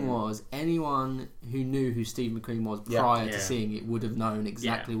 and the thing was, anyone who knew who Steve McQueen was prior to seeing it would have known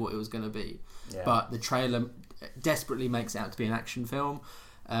exactly what it was going to be. Yeah. But the trailer desperately makes it out to be an action film,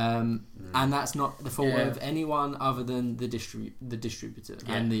 and that's not the fault of anyone other than the distributor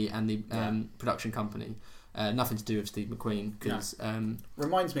and the production company. Nothing to do with Steve McQueen because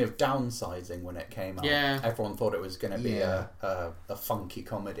reminds me of Downsizing when it came out. Yeah, everyone thought it was going to be a funky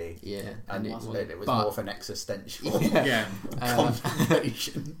comedy. Yeah, and it was more of an existential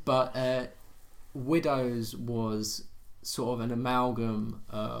conversation. But Widows was sort of an amalgam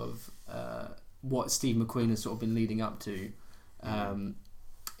of what Steve McQueen has sort of been leading up to.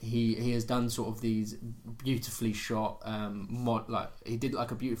 He has done sort of these beautifully shot he did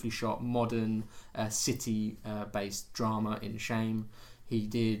like a beautifully shot modern city based drama in Shame. He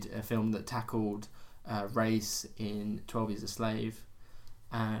did a film that tackled race in 12 Years a Slave,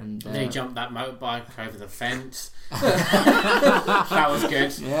 and then he jumped that motorbike over the fence. That was good.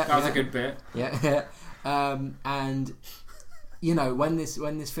 That was a good bit. And you know, when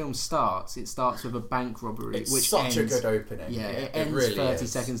this film starts, it starts with a bank robbery, which such a good opening. Yeah, it ends really 30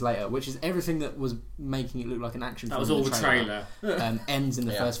 seconds later, which is everything that was making it look like an action film. That was all the trailer. Ends in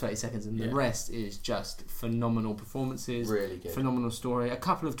the first 30 seconds, and the rest is just phenomenal performances. Really good. Phenomenal story. A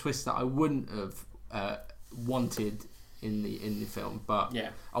couple of twists that I wouldn't have wanted in the film, but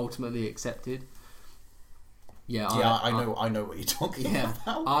ultimately accepted. I know what you're talking about.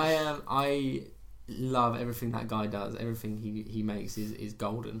 I love everything that guy does. Everything he makes is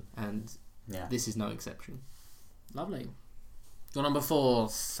golden, and this is no exception. Lovely. Your number 4,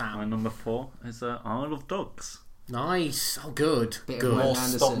 Sam. My number 4 is Isle of Dogs. Nice. Oh, good. More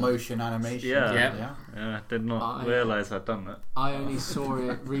stop motion animation. Yeah. I did not realise I'd done that. I only saw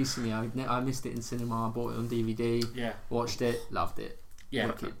it recently. I missed it in cinema. I bought it on DVD. Yeah. Watched it. Loved it.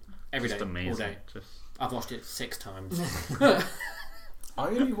 Yeah. Every just day. Amazing. All day. I've watched it 6 times. I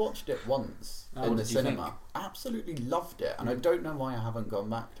only watched it once Oh, in what the did you cinema. think? Absolutely loved it, and I don't know why I haven't gone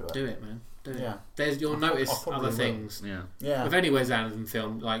back to it. Do it, man. Do it. Yeah. You'll I notice probably other will. things. Yeah. Yeah. With any Wes Anderson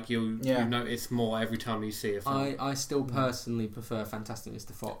film, like you Yeah. notice more every time you see a film. I still personally prefer Fantastic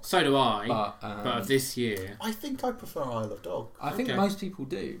Mr. Fox. So do I. But of this year, I think I prefer Isle of Dog. I think Okay. most people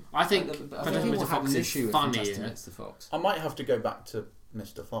do. I think I think Fantastic people Mr. have Fox an is issue with funnier. Fantastic Mr. Fox. I might have to go back to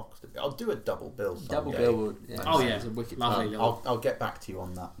Mr. Fox. I'll do a double bill someday. Double Bill would. Yeah, Oh, yeah. it's a wicked Lovely film. little- I'll get back to you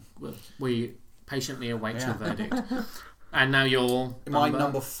on that. We patiently await Yeah. your verdict. And now you're My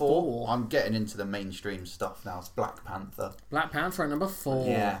number 4, I'm getting into the mainstream stuff now. It's Black Panther. Black Panther at number 4.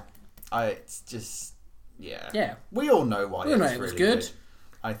 Yeah. It's just... Yeah. Yeah. We all know why We all know it's it was really good.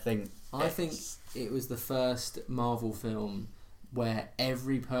 I think it was the first Marvel film where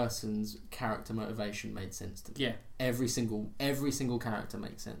every person's character motivation made sense to me. Yeah. Every single character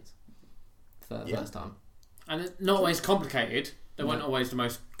makes sense for the first time. And it's not always complicated. They weren't No. always the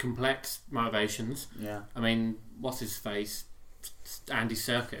most complex motivations. Yeah. I mean, what's his face? Andy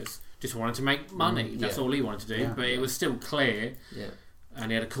Serkis just wanted to make money. That's all he wanted to do. Yeah. But it was still clear. Yeah.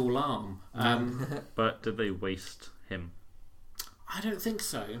 And he had a cool arm. But did they waste him? I don't think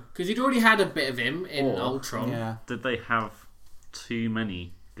so. Because he'd already had a bit of him in Ultron. Yeah. Did they have too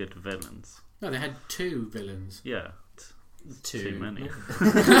many good villains? No, they had 2 villains. Yeah. Too many.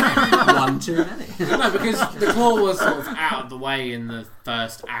 One too many. No, because the Claw was sort of out of the way in the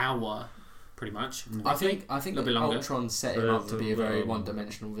first hour, pretty much. I think a little bit longer. Ultron set him up to be a very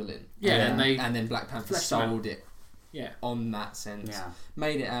one-dimensional villain. Yeah, and then Black Panther fleshed him out. sold it Yeah. on that sense. Yeah.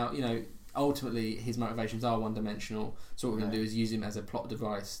 Made it out, ultimately his motivations are one-dimensional. So what we're going to do is use him as a plot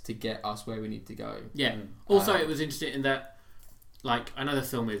device to get us where we need to go. Yeah. Also, it was interesting in that, like, I know the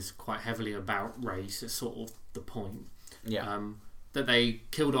film is quite heavily about race. It's sort of the point. Yeah. That they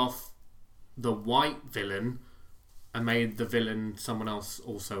killed off the white villain and made the villain someone else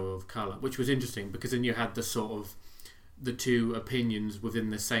also of colour, which was interesting because then you had the sort of the 2 opinions within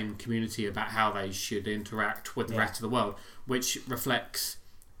the same community about how they should interact with the rest of the world, which reflects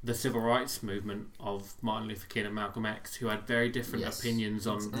the civil rights movement of Martin Luther King and Malcolm X, who had very different opinions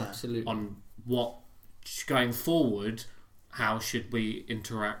on Absolutely. on what going forward, how should we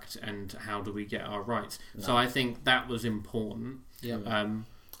interact and how do we get our rights. So I think that was important. Yeah.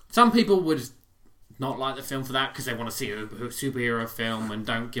 Some people would not like the film for that because they want to see a superhero film and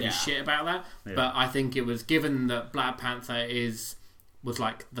don't give a shit about that. Yeah. But I think it was given that Black Panther was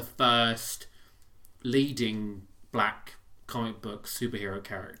like the first leading black comic book superhero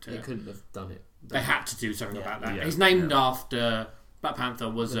character. They couldn't have done it. They had to do something about that. Yeah. He's named after Black Panther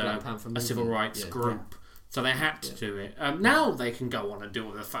was The Black Panther a civil movement. rights Yeah. group. So they had to do it. Now they can go on and do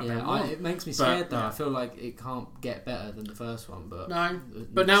what the fuck they want. It makes me scared though. I feel like it can't get better than the first one. But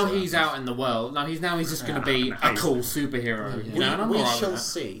But now he's out in the world. Now he's just going to be a cool superhero. Yeah. You know, and I'm we alright with shall that.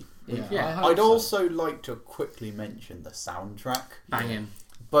 see. Yeah. I hope I'd so. also like to quickly mention the soundtrack. Banging.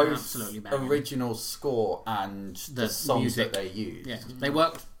 Both Absolutely banging. original score and the songs music. that they used. Yeah, they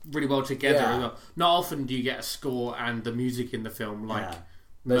worked really well together. Yeah. As well. Not often do you get a score and the music in the film Yeah.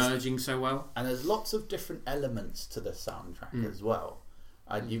 merging so well. And there's lots of different elements to the soundtrack as well.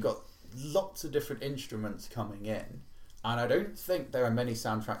 And you've got lots of different instruments coming in. And I don't think there are many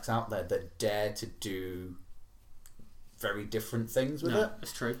soundtracks out there that dare to do very different things with No, it.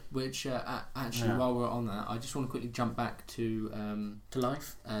 that's true. Which actually, while we're on that, I just want to quickly jump back to To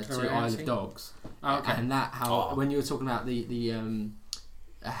life. to Isle of Dogs, Oh, okay. and when you were talking about the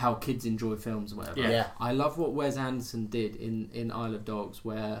how kids enjoy films and whatever. Yeah. I love what Wes Anderson did in Isle of Dogs,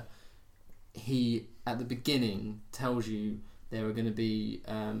 where he at the beginning tells you there are going to be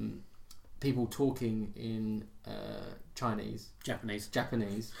people talking in Japanese,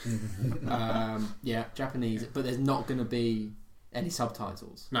 Japanese, but there's not going to be any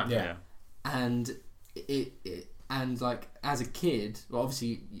subtitles. No. Yeah. And and like as a kid, well,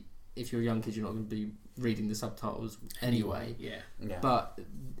 obviously if you're a young kid, you're not going to be reading the subtitles anyway. Yeah. Yeah. But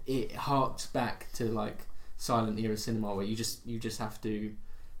it harks back to like silent era cinema where you just have to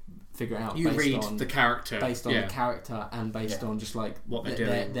figure it out. You based read on, the character. based on the character and based on just like What they're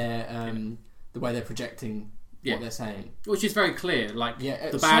doing. their the way they're projecting Yeah. what they're saying. Which is very clear. Like, Yeah,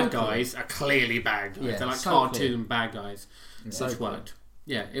 the it's bad so clear. guys are clearly bad guys. Yeah, They're like so cartoon bad guys. So Which worked.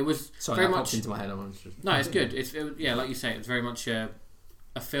 Yeah, it was Sorry, very that much... popped into my head. I was just... No, it's good. Yeah, like you say, it's very much a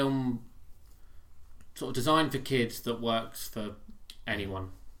film sort of designed for kids that works for anyone.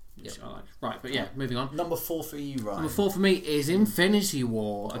 Which I like. Right, but yeah, moving on. Number 4 for you, Ryan. Number 4 for me is Infinity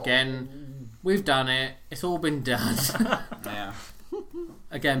War. Again, we've done it. It's all been done. Yeah.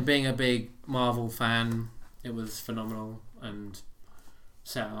 Again, being a big Marvel fan, it was phenomenal and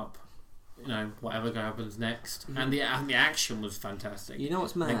set up whatever happens next. And the action was fantastic. You know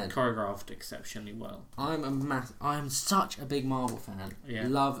what's I mad? think choreographed exceptionally well. I'm such a big Marvel fan. Yeah.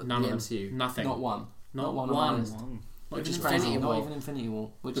 Love None the of MCU. them. Nothing. Not one. Not one. one. On my list. Not Which is just crazy. Infinity Not War. even Infinity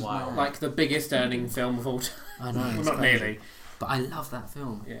War. Which is Wow. mad. Like the biggest earning film of all time. I know. Well, It's not crazy. nearly. But I love that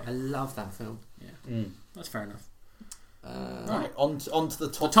film. Yeah. I love that film. That's fair enough. Right, on to the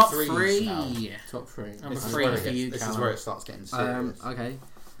top, Top threes three. now. Top three. Number This is three where for you, This is Callum. where it starts getting serious. Okay.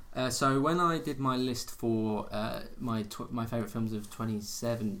 So when I did my list for my favourite films of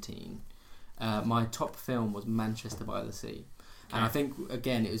 2017, my top film was Manchester by the Sea. And I think,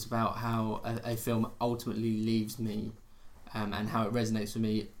 again, it was about how a film ultimately leaves me and how it resonates with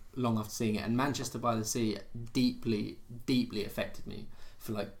me long after seeing it. And Manchester by the Sea deeply, deeply affected me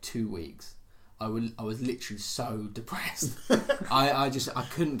for like 2 weeks. I was literally so depressed. I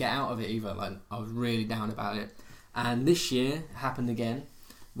couldn't get out of it either. Like, I was really down about it. And this year happened again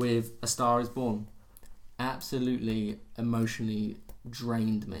with A Star Is Born. Absolutely emotionally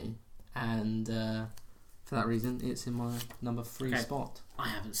drained me. And for that reason, it's in my number 3 spot. I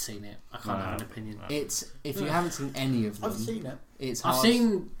haven't seen it. I can't have an opinion. It's if you haven't seen any of them, I've seen it. It's I've hard.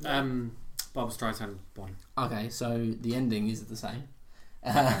 seen Barbra Streisand one. Okay, so the ending is the same,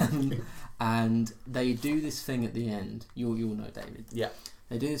 and they do this thing at the end. You'll know, David. Yeah.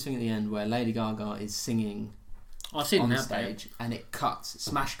 They do this thing at the end where Lady Gaga is singing I've seen on that stage, and it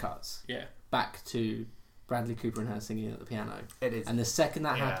smash cuts Yeah. back to Bradley Cooper and her singing at the piano. It is. And the second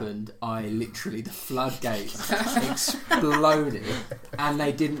that Yeah. happened, I literally, the floodgates exploded, and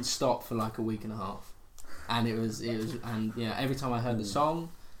they didn't stop for like a week and a half. And it was, and yeah, every time I heard the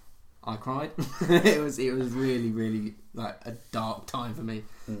song, I cried. it was really, really like a dark time for me,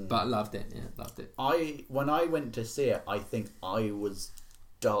 but I loved it. Yeah, loved it. When I went to see it, I think I was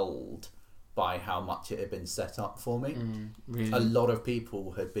dulled by how much it had been set up for me. Really. A lot of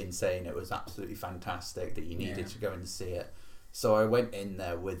people had been saying it was absolutely fantastic, that you needed to go and see it. So I went in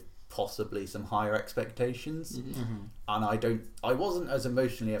there with possibly some higher expectations, and I wasn't as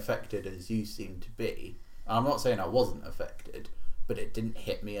emotionally affected as you seem to be. I'm not saying I wasn't affected, but it didn't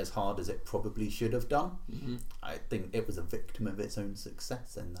hit me as hard as it probably should have done. I think it was a victim of its own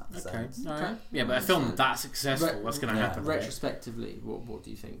success in that sense. Okay. Yeah, but a film that successful, what's going to happen? Retrospectively, what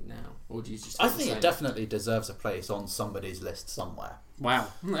do you think now, or do you just? I think it definitely deserves a place on somebody's list somewhere. Wow.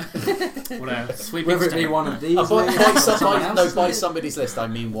 What a sweeping Whether it be statement. one of these, By somebody's list, I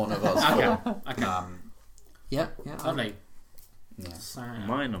mean one of us. Okay. Yeah. Lovely. Yeah. Sam.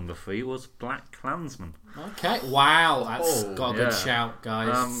 My number 3 was Black Klansman. Okay. Wow, that's got a good yeah. shout,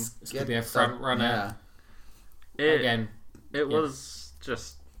 guys. This could be a front runner. Again. It was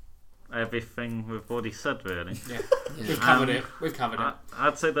just everything we've already said, really. Yeah. We've covered it.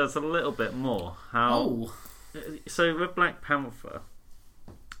 I'd say there's a little bit more. So with Black Panther,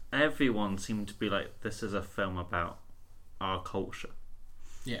 everyone seemed to be like, this is a film about our culture.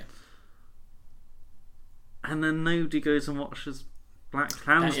 Yeah. And then nobody goes and watches Black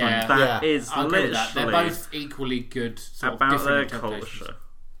Klansman. That is I agree with literally that. They're both equally good, sort about of their different interpretations.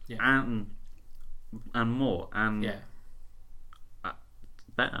 culture and more and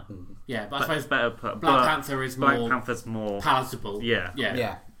better. Yeah, but I suppose better. Black Panther is Black more Panther's more palatable. Yeah.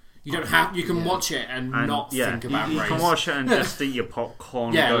 You don't have. You can watch it and not think about race. You can watch it and just eat your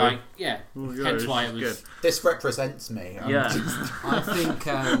popcorn. Yeah, and go, hence why it was good. This represents me. I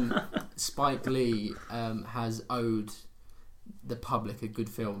think Spike Lee has owed the public a good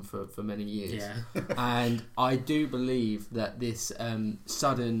film for many years. Yeah. And I do believe that this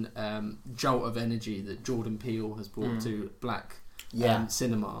sudden jolt of energy that Jordan Peele has brought to black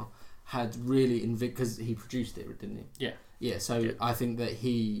cinema had really because he produced it, didn't he? Yeah. Yeah, so I think that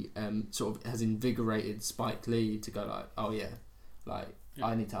he sort of has invigorated Spike Lee to go like, oh yeah, like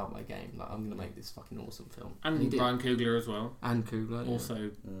I need to up my game. Like I'm going to make this fucking awesome film. And Ryan Coogler as well. And Coogler also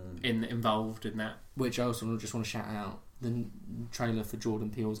involved in that. Which I also just want to shout out. The trailer for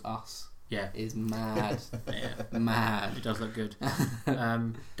Jordan Peele's Us is mad. Mad. It does look good.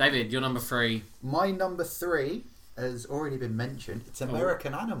 David, your number 3. My number 3 has already been mentioned. It's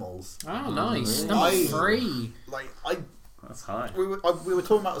American Animals. Oh, nice. Number 3. That's high. We were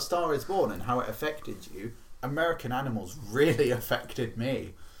talking about A Star Is Born and how it affected you. American Animals really affected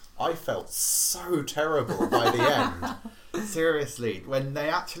me. I felt so terrible by the end. Seriously, when they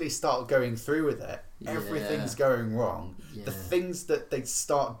actually start going through with it, everything's going wrong. The things that they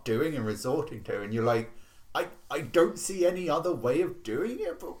start doing and resorting to, and you're like, I don't see any other way of doing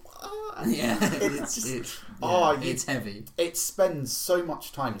it, but it's heavy. It spends so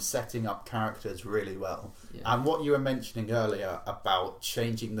much time setting up characters really well. And what you were mentioning earlier about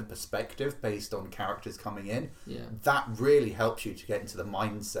changing the perspective based on characters coming in, that really helps you to get into the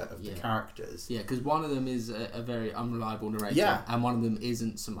mindset of the characters. Yeah, because one of them is a very unreliable narrator, and one of them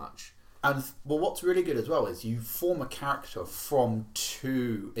isn't so much. And what's really good as well is you form a character from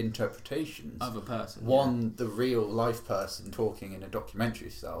two interpretations of a person. One, the real life person talking in a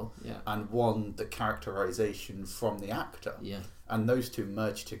documentary style, and one, the characterization from the actor. Yeah. And those two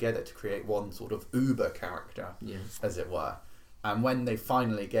merge together to create one sort of uber character, as it were. And when they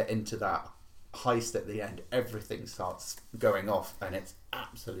finally get into that heist at the end, everything starts going off, and it's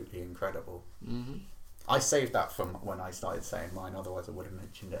absolutely incredible. Mm-hmm. I saved that from when I started saying mine, otherwise I would have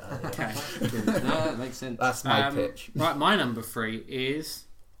mentioned it earlier. Okay. No, that makes sense. That's my pitch. Right, my number 3 is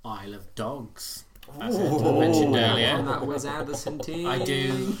Isle of Dogs. As I mentioned earlier. That Wes Anderson team. I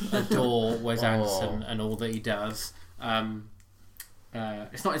do adore Wes Anderson and all that he does.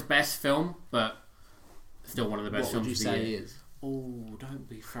 It's not his best film, but still one of the best films of the year. What would you say is? Oh, don't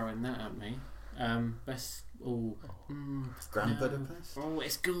be throwing that at me. Best. Grand Budapest. Oh,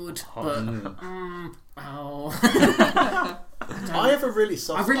 it's good, but I have a really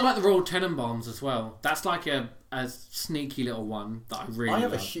soft. I really like the Royal Tenenbaums as well. That's like a sneaky little one that I really. I have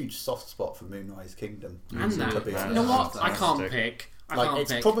love. a huge soft spot for Moonrise Kingdom. And that. To be honest. You know what? I can't pick.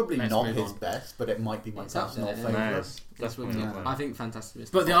 It's probably Let's not move his on. best, but it might be my It's up personal there. favourite. I think Fantastic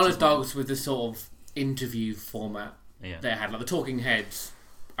Mr. But the Fox Isle is of Dogs with the sort of interview format they had, like the talking heads,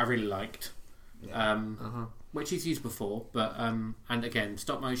 I really liked. Which he's used before, but and again,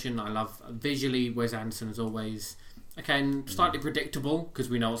 stop motion I love. Visually, Wes Anderson is always again slightly predictable because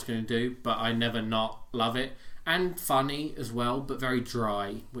we know what's going to do, but I never not love it, and funny as well, but very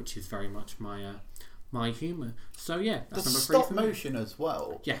dry, which is very much my humour. So yeah, that's the number 3 stop for me. motion as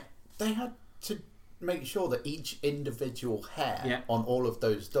well. Yeah, they had to make sure that each individual hair Yeah. on all of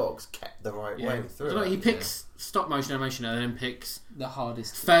those dogs kept the right way through. So, he picks stop motion animation and then picks the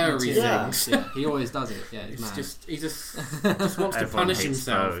hardest furry material. things. Yeah, he always does it. Yeah, it's It's mad. just he just wants to Everyone punish hates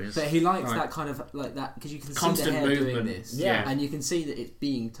himself. those. But he likes Right. that kind of like that because you can Constant see the hair movement. doing this, Yeah. and you can see that it's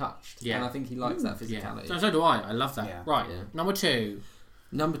being touched. Yeah. And I think he likes that Yeah, physicality. so do I love that. Yeah. Right, Yeah. number 2.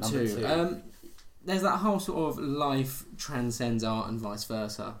 Number Number two. two. There's that whole sort of life transcends art and vice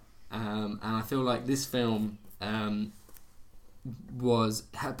versa, and I feel like this film had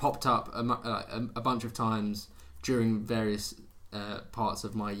popped up a bunch of times during various parts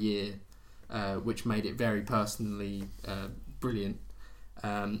of my year, which made it very personally brilliant.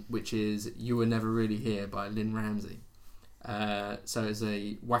 Which is You Were Never Really Here by Lynn Ramsey. So it's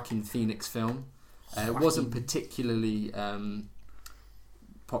a Joaquin Phoenix film. It wasn't particularly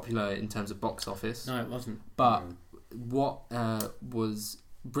popular in terms of box office. No, it wasn't. But what was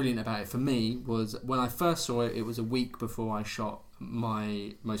brilliant about it for me was when I first saw it, it was a week before I shot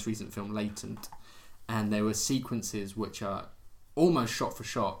my most recent film, Latent, and there were sequences which are almost shot for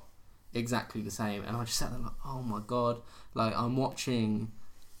shot exactly the same, and I just sat there like, oh my god, like I'm watching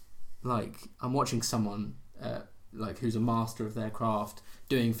someone like who's a master of their craft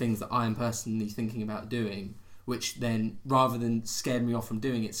doing things that I am personally thinking about doing, which then, rather than scared me off from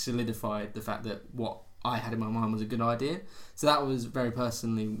doing it, solidified the fact that what I had in my mind was a good idea. So that was very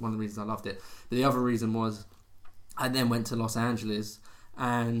personally one of the reasons I loved it. But the other reason was I then went to Los Angeles,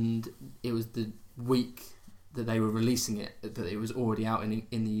 and it was the week that they were releasing it, that it was already out in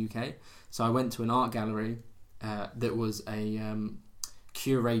the UK. So I went to an art gallery that was a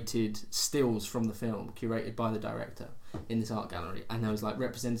curated stills from the film, curated by the director in this art gallery, and there was like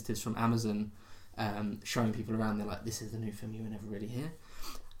representatives from Amazon showing people around. They're like, this is the new film You Were Never Really Here.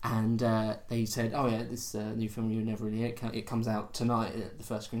 And they said, oh yeah, this new film You Were Never Really Here, it comes out tonight, the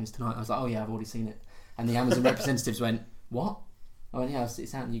first screen is tonight. I was like, oh yeah, I've already seen it. And the Amazon representatives went, what? I went, yeah,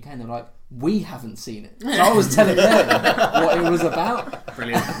 it's out in the UK. And they're like, we haven't seen it. So I was telling them what it was about.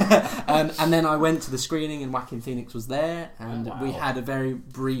 Brilliant. And then I went to the screening, and Joaquin Phoenix was there, and we had a very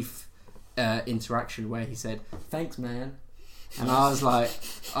brief interaction where he said, thanks man. And I was like,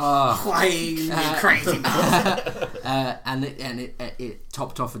 oh, Why you crazy bastard? and it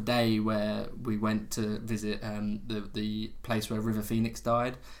topped off a day where we went to visit the place where River Phoenix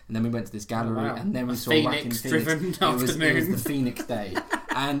died, and then we went to this gallery, and then we saw Joaquin Phoenix. It was the Phoenix Day,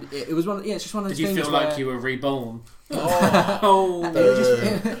 and it was one. Yeah, it's just one of those Did things. you feel like you were reborn? It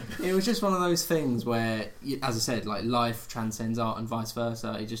was just one of those things where, as I said, like life transcends art and vice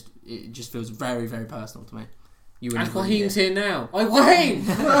versa. It just feels very, very personal to me. And Joaquin's here now. Oh, Joaquin!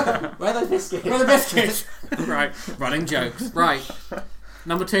 Where are the biscuits? Where are the biscuits? Right, running jokes. Right,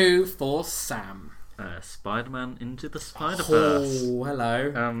 number 2 for Sam. Spider-Man Into the Spider-Verse. Oh,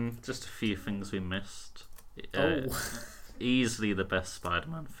 hello. Just a few things we missed. Oh. Easily the best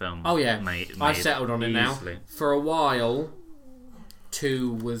Spider-Man film. Oh yeah, made I've settled on it now. easily. For a while,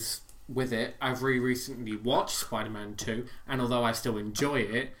 2 was with it. I've recently watched Spider-Man 2, and although I still enjoy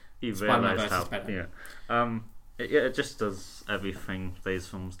it, You Spider-Man realised versus how... better. Yeah. It just does everything these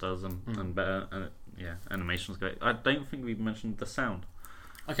films does and better. And animation's great. I don't think we've mentioned the sound.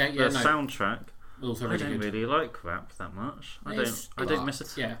 Okay, yeah, The soundtrack... also I really don't good. really like rap that much. I don't miss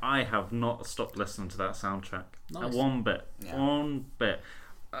it. Yeah. I have not stopped listening to that soundtrack. Nice. One bit. Yeah. One bit.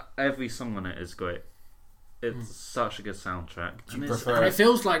 Every song on it is great. It's such a good soundtrack. Do you And prefer And it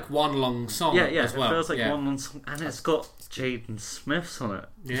feels like one long song yeah, as well. it feels like yeah. one long song, and it's got Jaden Smith's on it,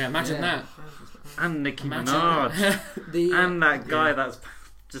 Yeah, imagine that. and Nicki Imagine Minaj, and that guy that's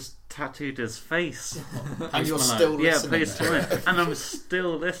just tattooed his face. and you're Malone. still Yeah, listening? please tell me. And I'm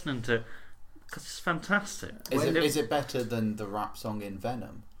still listening to it because it's fantastic. Is it better than the rap song in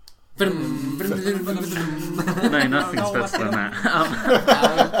Venom? No, nothing's better than that.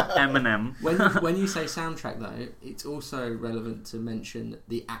 Eminem. When you say soundtrack, though, it's also relevant to mention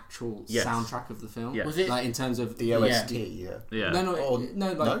the actual Yes. soundtrack of the film. Yes. Was it? Like in terms of The OST, yeah. Yeah.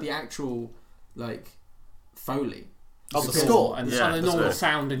 No, the actual like Foley. Oh, the score. and Yeah, the the normal score.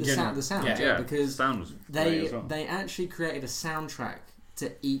 sound in The general. sound, Yeah. yeah, because sound was great they as well. they actually created a soundtrack to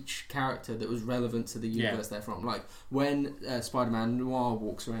each character that was relevant to the universe they're from. Like when Spider-Man Noir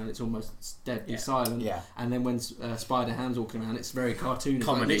walks around, it's almost deadly silent. Yeah. And then when Spider-Ham's walking around, it's very cartoony,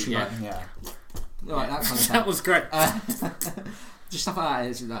 Comedy, like, literally Yeah. like that kind of That stuff. was great. Just stuff like that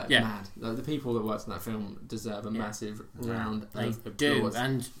is like Yeah. mad. Like, the people that worked on that film deserve a massive round They of do, applause.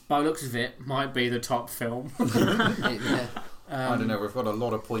 and by looks of it, might be the top film. Yeah, I don't know, we've got a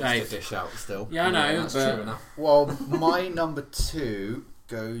lot of points Dave. to dish out still. Yeah, I know, that's but true enough. Well, my number 2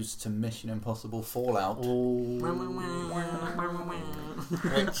 goes to Mission Impossible Fallout. Which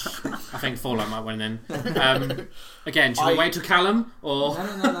I think Fallout might win then. Again, should we wait till Callum or?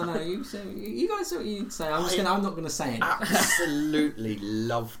 No. You guys say what you say. I'm not gonna say it. absolutely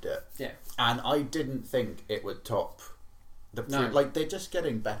loved it. Yeah. And I didn't think it would top the No. like they're just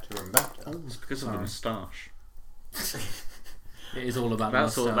getting better and better. It's because of the moustache. It is all about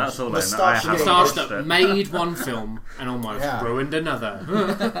That's all. moustache. That's all. Moustache, I have Moustache watched that it. made one film and almost ruined another.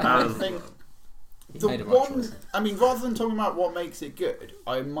 I think the made a right one, choice. I mean, rather than talking about what makes it good,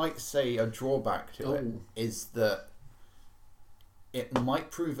 I might say a drawback to it Ooh. is that it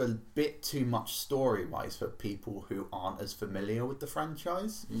might prove a bit too much story-wise for people who aren't as familiar with the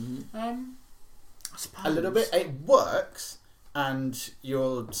franchise. I suppose. A little bit. It works, and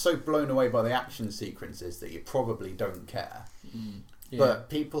you're so blown away by the action sequences that you probably don't care. Yeah. But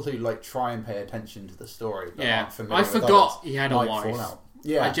people who like try and pay attention to the story but aren't familiar I with forgot others he had a might wife. fall out.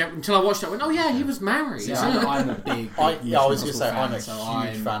 Yeah. Until I watched it, I went, oh yeah, he was married. Yeah, I'm a big I was Mission going to say, Impossible I'm a fan, so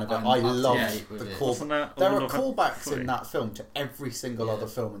huge fan of it. I'm I up to love date with the it. call. Wasn't that There all are of callbacks three? in that film to every single other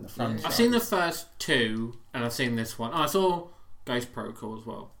film in the franchise. I've seen the first 2, and I've seen this one. Oh, I saw Ghost Protocol as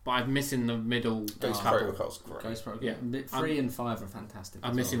well, but I'm missing the middle Ghost couple. Protocol's great. Ghost Protocol. Yeah. 3 and 5 are fantastic.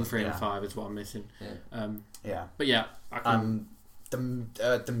 I'm as missing well. 3 and Yeah. 5 is what I'm missing. Yeah. Yeah. But yeah, I can.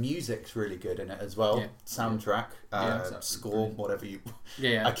 The music's really good in it as well. Yeah. Soundtrack, it's score, brilliant. whatever you.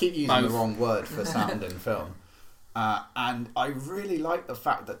 yeah, I keep using both. the wrong word for sound in film. And I really like the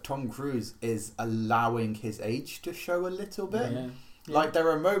fact that Tom Cruise is allowing his age to show a little bit. Yeah. Like there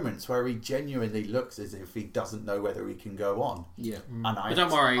are moments where he genuinely looks as if he doesn't know whether he can go on. Yeah. And But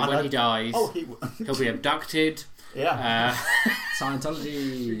don't worry, when he dies, he'll be abducted. yeah.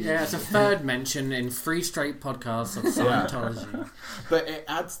 Scientology. Yeah, it's a third mention in 3 straight podcasts of Scientology. But it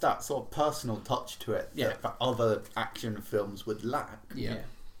adds that sort of personal touch to it Yeah. that other action films would lack. Yeah.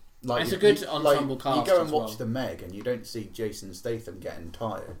 Like It's a good ensemble cast You go and as watch well. The Meg, and you don't see Jason Statham getting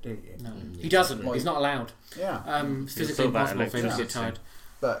tired, do you? No, he doesn't. Like- He's not allowed. Yeah, It's physically still that impossible for him to get electricity. tired.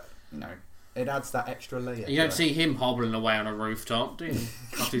 but it adds that extra layer. You don't see him hobbling away on a rooftop, do you?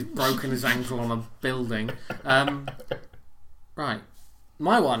 After he's broken his ankle on a building. Right.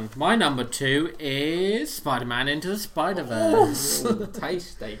 My number 2 is Spider-Man Into the Spider-Verse. Ooh,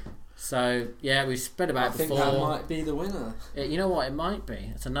 tasty. So, yeah, we spoke I about it think before. that might be the winner. You know what? It might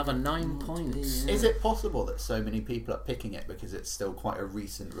be. It's another 9 points. Yeah. Is it possible that so many people are picking it because it's still quite a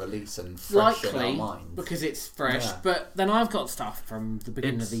recent release and fresh in our Likely, minds? because it's fresh. Yeah. But then I've got stuff from the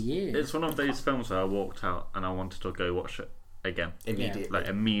beginning of the year. It's one of those films where I walked out and I wanted to go watch it again. Immediately. Like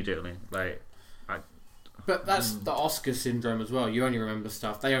immediately. But that's the Oscar syndrome as well. You only remember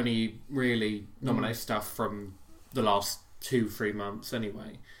stuff. They only really nominate stuff from the last 2-3 months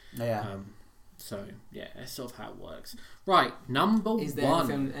anyway. Yeah. So yeah, that's sort of how it works. Right, number Is there one.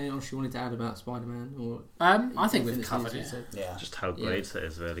 anything else you wanted to add about Spider-Man? Or I think we've covered it. Yeah. Just how great it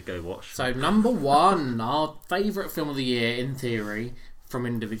is, really. Go watch. So number one, our favourite film of the year, in theory, from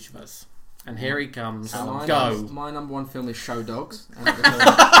Individuals. And here he comes. Go. My number one film is Show Dogs.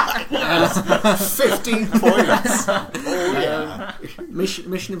 15 points. Oh yeah.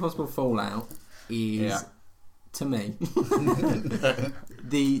 Mission Impossible Fallout is, to me,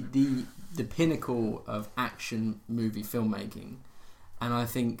 the pinnacle of action movie filmmaking, and I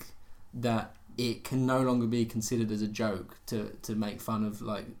think that it can no longer be considered as a joke to make fun of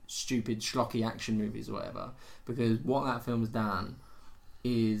like stupid schlocky action movies or whatever, because what that film's done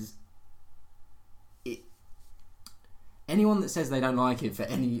is anyone that says they don't like it for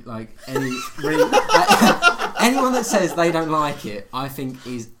any anyone that says they don't like it, I think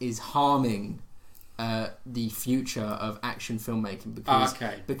is harming the future of action filmmaking,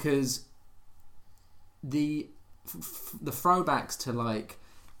 because the throwbacks to like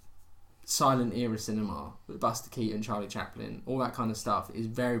silent era cinema, Buster Keaton, Charlie Chaplin, all that kind of stuff is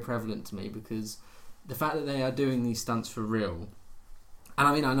very prevalent to me, because the fact that they are doing these stunts for real, and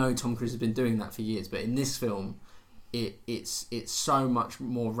I mean I know Tom Cruise has been doing that for years, but in this film it's so much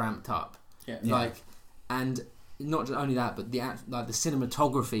more ramped up. And not only that, but the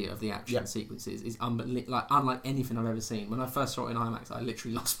cinematography of the action sequences is unlike anything I've ever seen. When I first saw it in IMAX, I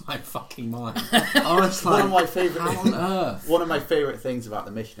literally lost my fucking mind. I was like, how on earth? One of my favourite things about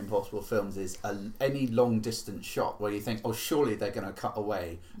the Mission Impossible films is any long distance shot where you think, oh, surely they're going to cut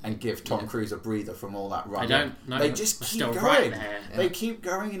away and give Tom Cruise a breather from all that running. I don't know. They just keep going. Right there. They keep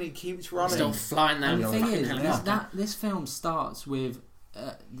going and he keeps running. Still flying down. And the thing is, helicopter. this film starts with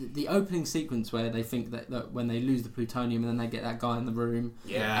the opening sequence where they think that when they lose the plutonium and then they get that guy in the room,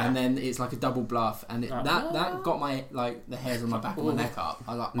 and then it's like a double bluff, and that got my the hairs on my back of my neck up.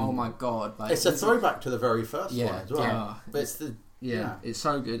 I was like, oh my god! Like, it's a throwback to the very first one as well. Yeah. But it's it's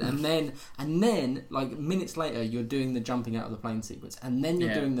so good. And then like minutes later, you're doing the jumping out of the plane sequence, and then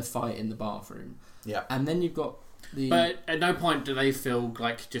you're doing the fight in the bathroom. Yeah, and then you've got. But at no point do they feel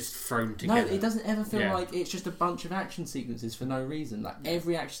like just thrown together. No, it doesn't ever feel like it's just a bunch of action sequences for no reason. Like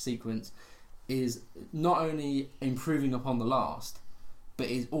every action sequence is not only improving upon the last, but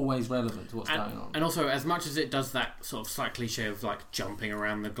is always relevant to what's going on. And also, as much as it does that sort of slight cliche of like jumping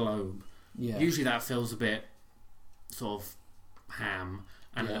around the globe, usually that feels a bit sort of ham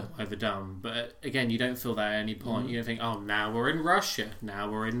and a little overdone. But again, you don't feel that at any point. You don't think, oh, now we're in Russia, now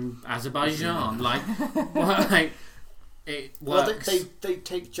we're in Azerbaijan. It works. Well, they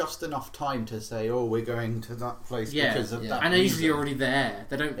take just enough time to say, oh, we're going to that place because of that. And they're usually already there.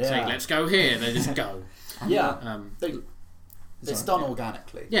 They don't say, let's go here. They just go. It's done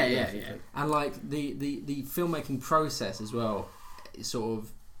organically. Yeah. And like the filmmaking process as well, it sort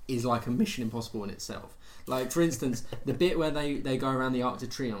of is like a Mission Impossible in itself. Like, for instance, the bit where they go around the Arc de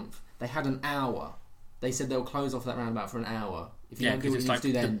Triomphe, they had an hour. They said they'll close off that roundabout for an hour. If you don't do what you need to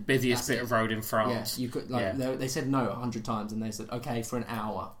do, then the busiest bit of road in France. Yeah, you could they said no 100 times, and they said okay for an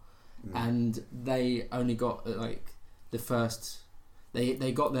hour, and they only got the first.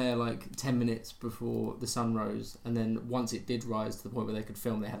 They got there like 10 minutes before the sun rose, and then once it did rise to the point where they could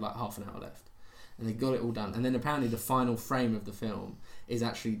film, they had like half an hour left, and they got it all done. And then apparently the final frame of the film is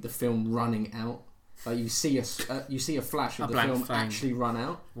actually the film running out. Like you see a flash of the film actually run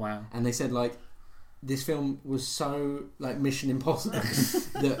out. Wow! And they said like this film was so like Mission Impossible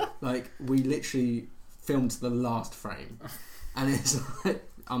that like we literally filmed to the last frame, and it's like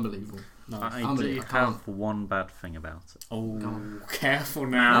unbelievable. I do have one bad thing about it. Oh, careful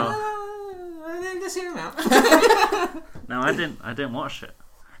now! Let's hear him out. No, I didn't watch it.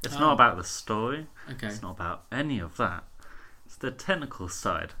 It's not about the story. Okay. It's not about any of that. It's the technical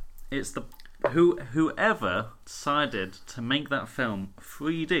side. It's the whoever decided to make that film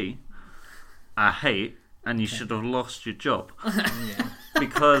 3D, I hate, and you should have lost your job.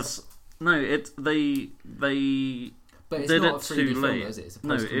 Because they But it's did not it a 3D too film, late. is it? It's a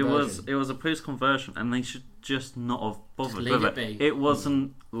No, post-conversion. it was a post conversion, and they should just not have bothered leave with it it. be. It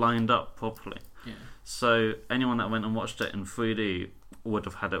wasn't lined up properly. Yeah. So anyone that went and watched it in 3D would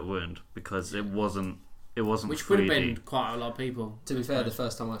have had it ruined because it wasn't. It wasn't. Which 3D. would have been quite a lot of people. To be fair, the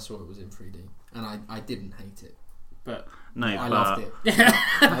first time I saw it was in 3D, and I didn't hate it. But no, I loved it.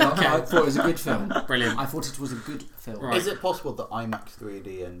 I thought it was a good film. Brilliant. I thought it was a good film. Right. Is it possible that IMAX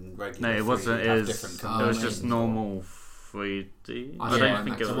 3D and regular No, it wasn't. 3D It have was, different it was just conversions? normal 3D. I saw don't IMAX.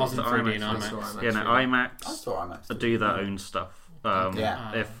 think It wasn't 3D in IMAX. I saw IMAX. Yeah, no, I IMAX saw IMAX. do their own stuff.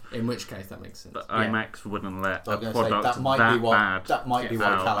 If in which case that makes sense. IMAX wouldn't let I a was gonna product say, bad. that might be why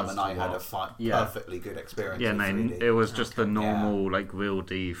out Callum as and I to had a what- perfectly good experience. Yeah, with no, 3D. it was just the normal like real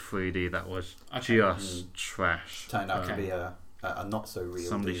D 3D that was just trash. Turned out to be a not so real.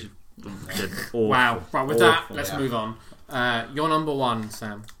 Somebody D. did awful. Wow. Right, with that, awful. let's move on. Your number one,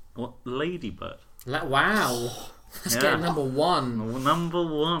 Sam. What Ladybird? Wow. Let's get number one. Number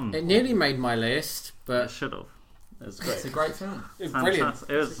one. It nearly made my list, but It should have. It was It's a great. great film. it's brilliant. Fantastic.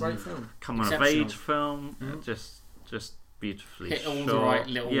 It It's was a great film. coming of Exceptional. age film. Just beautifully Hit all shot. the right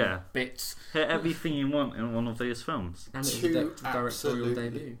little bits. Hit everything you want in one of these films. And it was Two directorial absolutely,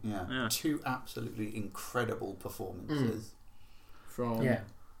 debut Yeah. two absolutely incredible performances. from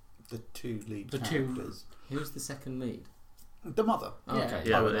The two lead The two- characters. who's the second lead? The mother. Oh, okay.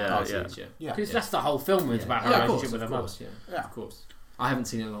 Yeah, Oh, yeah, I yeah. see it, Yeah. Because that's the whole film is about her Yeah, of course, relationship with her of mum. course, Yeah. of course. I haven't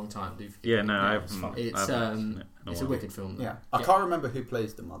seen it in a long time. Do Yeah, no, I it's haven't. fine. I It's haven't seen it in it's a while. wicked film. Though. Yeah. I can't remember who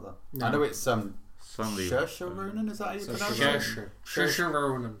plays the mother. No. I know it's Somebody. Saoirse Ronan, is that how you Saoirse pronounce Ronan. it? Saoirse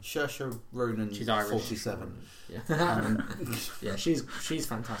Ronan. Saoirse Ronan, She's Irish. 47. Yeah, yeah, she's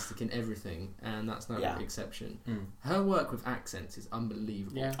fantastic in everything, and that's no exception. Her work with accents is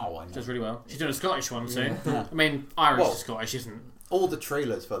unbelievable. Yeah, Oh, I know. does really well. She's doing a Scottish one soon. Yeah. I mean, Irish Well- to Scottish isn't. All the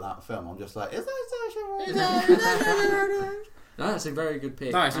trailers for that film, I'm just like, is that Saoirse Ronan? No, that's a very good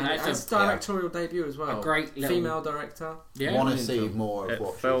pick. No, it's and a- it's directorial debut as well. A great little female director. Yeah. Want to Brilliant see film. more of It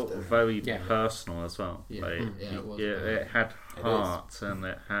what felt she's doing. very Yeah. personal as well. Yeah. Like, Yeah, it was. it had It heart and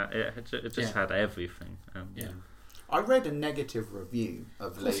it just had everything. And, Yeah. I read a negative review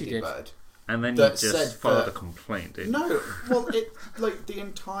of course you did. Ladybird. and then you That just said filed that- a complaint, didn't you? No, well, it like the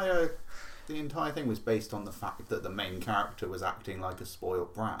entire thing was based on the fact that the main character was acting like a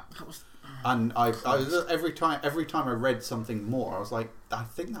spoiled brat. That was, And I was every time I read something more, I was like, I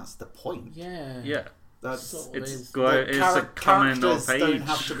think that's the point. yeah. Yeah. That's Sort of It's is. it's a coming characters of don't age.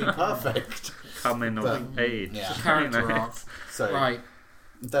 have to be perfect. Coming But- of age. Yeah. It's a character You know, arc. So Right.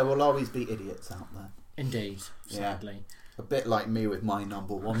 there will always be idiots out there. Indeed. Yeah. Sadly. A bit like me with my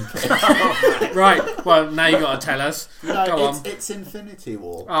number one pick. Right. Well, now you got to tell us. No, Go on. it's Infinity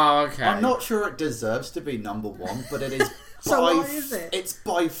War. Oh, okay. I'm not sure it deserves to be number one, but it is. So why is it? It's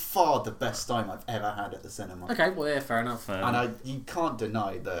by far the best time I've ever had at the cinema. Okay. Well, yeah. Fair enough. And you can't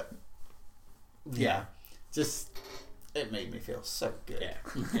deny that. Yeah, just it made me feel so good.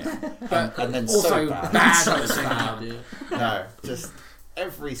 Yeah. Yeah. But And then also so bad. bad So at the same bad, time. yeah. No, just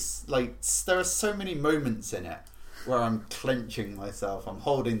every there are so many moments in it where I'm clenching myself, I'm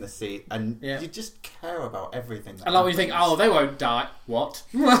holding the seat, and you just care about everything. That I like when you think, happens. oh, they won't die. What?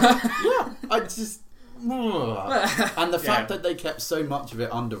 Yeah, I just. And the fact that they kept so much of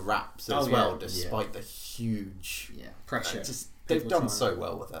it under wraps as Oh, yeah. well, despite the huge Yeah. Pressure. they've People done trying. so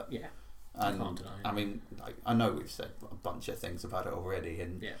well with it. Yeah. And can't deny it. I mean, I know we've said a bunch of things about it already,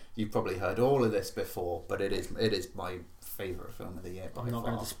 and Yeah. you've probably heard all of this before, but it is my favourite film of the year by I'm not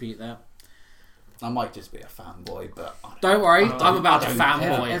going far. to dispute that. I might just be a fanboy, but I Don't worry, Oh, I'm about to I don't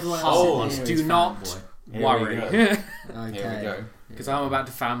fanboy care. Everyone hard. else in here Do is not fanboy. Here we worry. go. Okay. Here we go. Because I'm about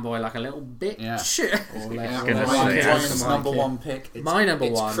to fanboy like a little bitch. Yeah. Or let- Yeah, or gonna let say, Ryan yeah. Ryan's Johnson number like it. one pick. It's, My number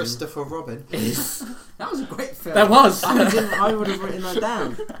it's one Christopher Robin. is That was a great film. There was. I would have written that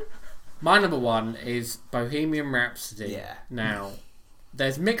down. my number one is Bohemian Rhapsody. Yeah. Now,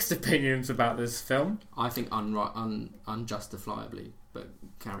 there's mixed opinions about this film. I think unjustifiably, but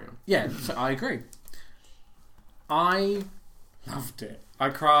carry on. Yeah, so I agree. I loved it. I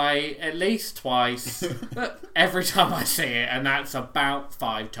cry at least twice every time I see it, and that's about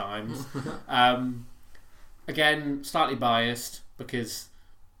 5 times. Again, slightly biased because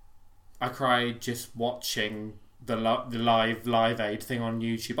I cried just watching the Live Aid thing on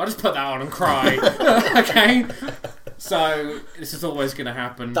YouTube. I just put that on and cry. Okay, so this is always going to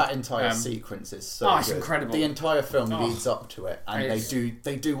happen. That entire sequence is so it's good. incredible. The entire film Oh. leads up to it, and It's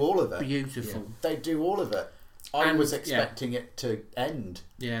they do all of it. beautiful. They do all of it. I And, was expecting it to end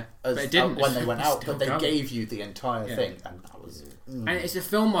Yeah, as, but it didn't. when they went out, Still but they going. gave you the entire Yeah. thing, and that was. And it's a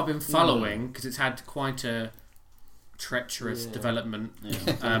film I've been following because it's had quite a treacherous development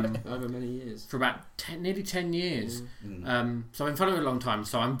Over many years. for about nearly 10 years. So I've been following it a long time,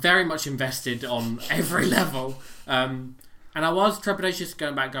 so I'm very much invested on every level. And I was trepidatious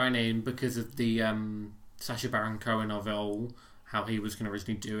going in because of the Sacha Baron Cohen of it all, how he was going to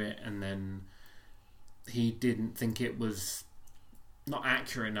originally do it, and then he didn't think it was not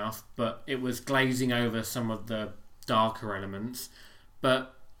accurate enough, but it was glazing over some of the darker elements.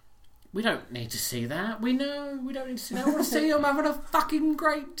 But we don't need to see that. We know we don't need to see that. I want to see him having a fucking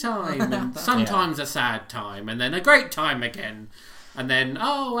great time. And sometimes a sad time, and then a great time again. And then,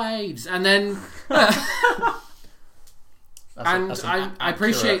 AIDS. And then... I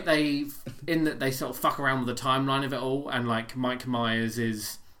appreciate that they sort of fuck around with the timeline of it all, and like Mike Myers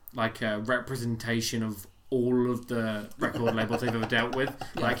is like a representation of all of the record labels they've ever dealt with.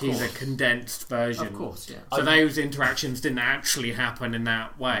 Like he's a condensed version. Of course, yeah. So those interactions didn't actually happen in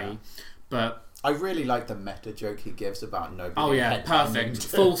that way, but I really like the meta joke he gives about nobody. Oh yeah, perfect.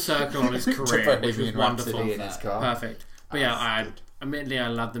 Full circle on his career, which was wonderful. In his car. Perfect. But admittedly, I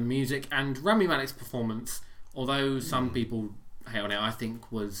love the music and Rami Malek's performance. Although some people hate on it, I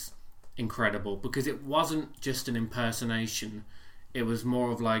think was incredible because it wasn't just an impersonation. It was more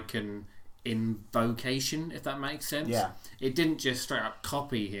of like an invocation, if that makes sense. Yeah. It didn't just straight up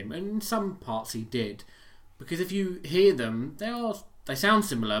copy him, and in some parts he did. Because if you hear them, they sound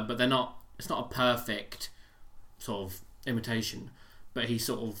similar, but they're not. It's not a perfect sort of imitation, but he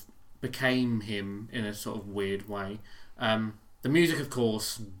sort of became him in a sort of weird way. The music, of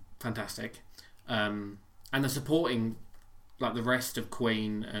course, fantastic, and the supporting, like the rest of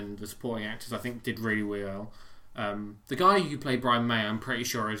Queen and the supporting actors, I think did really well. The guy who played Brian May, I'm pretty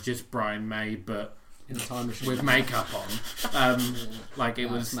sure is just Brian May, but in a time machine with makeup on. Like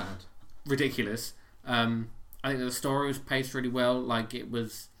it was mad. Ridiculous. I think the story was paced really well. Like it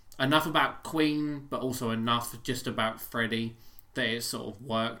was enough about Queen, but also enough just about Freddie that it sort of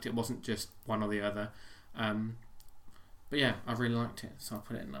worked. It wasn't just one or the other. But yeah, I really liked it, so I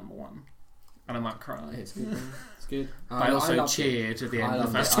put it in number 1. And I might cry. It's good. It's good. But I also cheered at the end of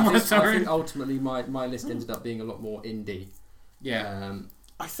the festival. I think ultimately my list ended up being a lot more indie. Yeah.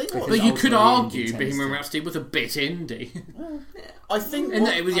 I think. But you could argue Bohemian Rhapsody was a bit indie. I think. And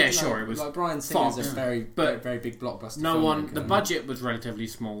it was, it was. Like Bryan Singer's a very big blockbuster. No one. The budget was relatively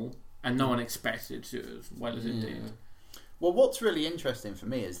small, and no one expected it to do as well as it did. Well, what's really interesting for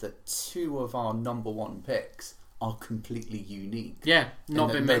me is that 2 of our number 1 picks are completely unique. Yeah,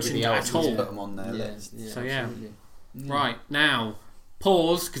 not been mentioned at all. Put them on their list. Yeah, so right now,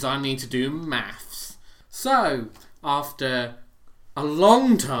 pause because I need to do maths. So after a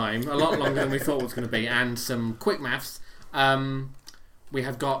long time, a lot longer than we thought it was going to be, and some quick maths, we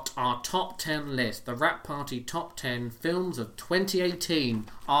have got our top 10 list. The Wrap Party top 10 films of 2018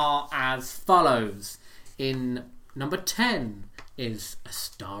 are as follows. In number 10 is A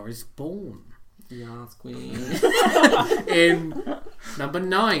Star Is Born. Yes, Queen. In number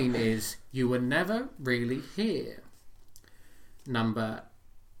 9 is You Were Never Really Here. Number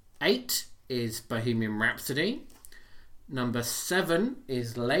 8 is Bohemian Rhapsody. Number 7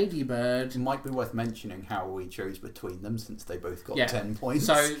 is Lady Bird. It might be worth mentioning how we chose between them since they both got 10 points.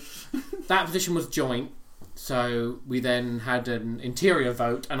 So that position was joint. So we then had an interior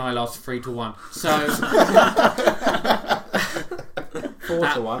vote and I lost 3-1. So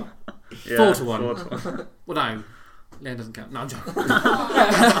 4-1. Yeah, 4-1. Well, no. Leon doesn't count. No, I'm joking. No,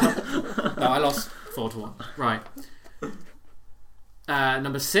 I lost 4-1. Right.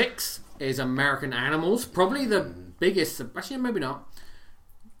 Number 6 is American Animals. Probably the biggest. Actually, maybe not.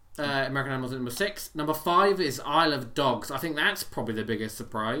 American Animals at number 6. Number 5 is Isle of Dogs. I think that's probably the biggest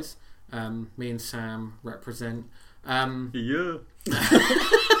surprise. Me and Sam represent. Yeah.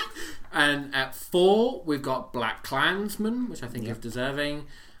 And at 4, we've got Black Klansman, which I think is deserving.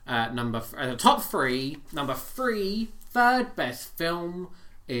 Top 3, number 3, third best film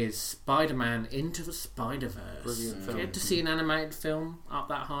is Spider-Man Into the Spider-Verse. Brilliant film. Get to see an animated film up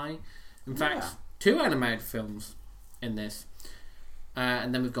that high. In fact, 2 animated films in this.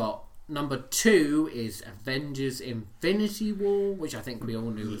 And then we've got number 2 is Avengers Infinity War, which I think we all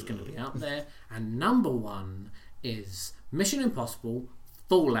knew was going to be up there. And number 1 is Mission Impossible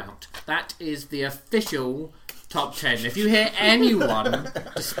Fallout. That is the official top 10. If you hear anyone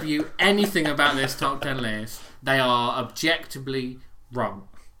dispute anything about this top 10 list, they are objectively wrong.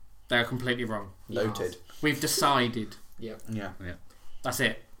 They are completely wrong. Noted. We've decided. Yep. Yeah. That's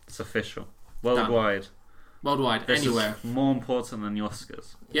it. It's official. Worldwide. Worldwide, this anywhere. Is more important than the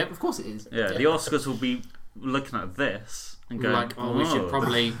Oscars. Yep. Of course it is. Yeah, the Oscars will be looking at this and going, like, we should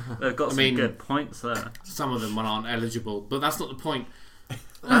probably... They've got some good points there. Some of them aren't eligible, but that's not the point.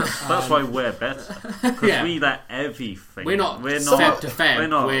 That's why we're better. Because we let everything. We're not Feb to Feb. We're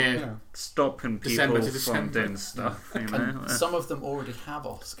not stopping people December to from December. doing stuff. You know? And some of them already have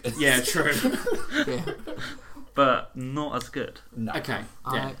Oscars. Yeah, true. But not as good. No. Okay.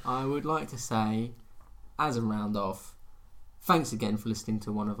 Yeah. I would like to say, as a round off, thanks again for listening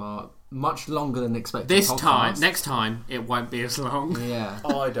to one of our much longer than expected podcasts. Next time, it won't be as long. Yeah.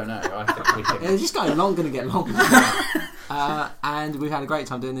 Oh, I don't know. I think we can. It's just going going to get longer. And we've had a great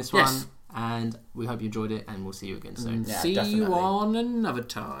time doing this one. And we hope you enjoyed it, and we'll see you again soon. Yeah, see definitely. you on another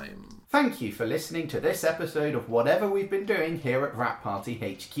time. Thank you for listening to this episode of whatever we've been doing here at Wrap Party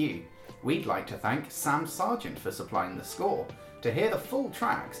HQ. We'd like to thank Sam Sargent for supplying the score. To hear the full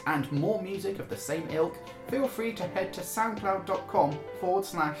tracks and more music of the same ilk, feel free to head to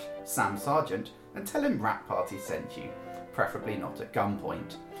soundcloud.com/Sam Sargent and tell him Rat Party sent you, preferably not at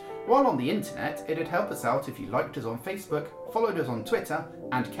gunpoint. While on the internet, it'd help us out if you liked us on Facebook, followed us on Twitter,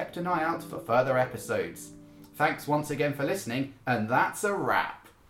 and kept an eye out for further episodes. Thanks once again for listening, and that's a wrap.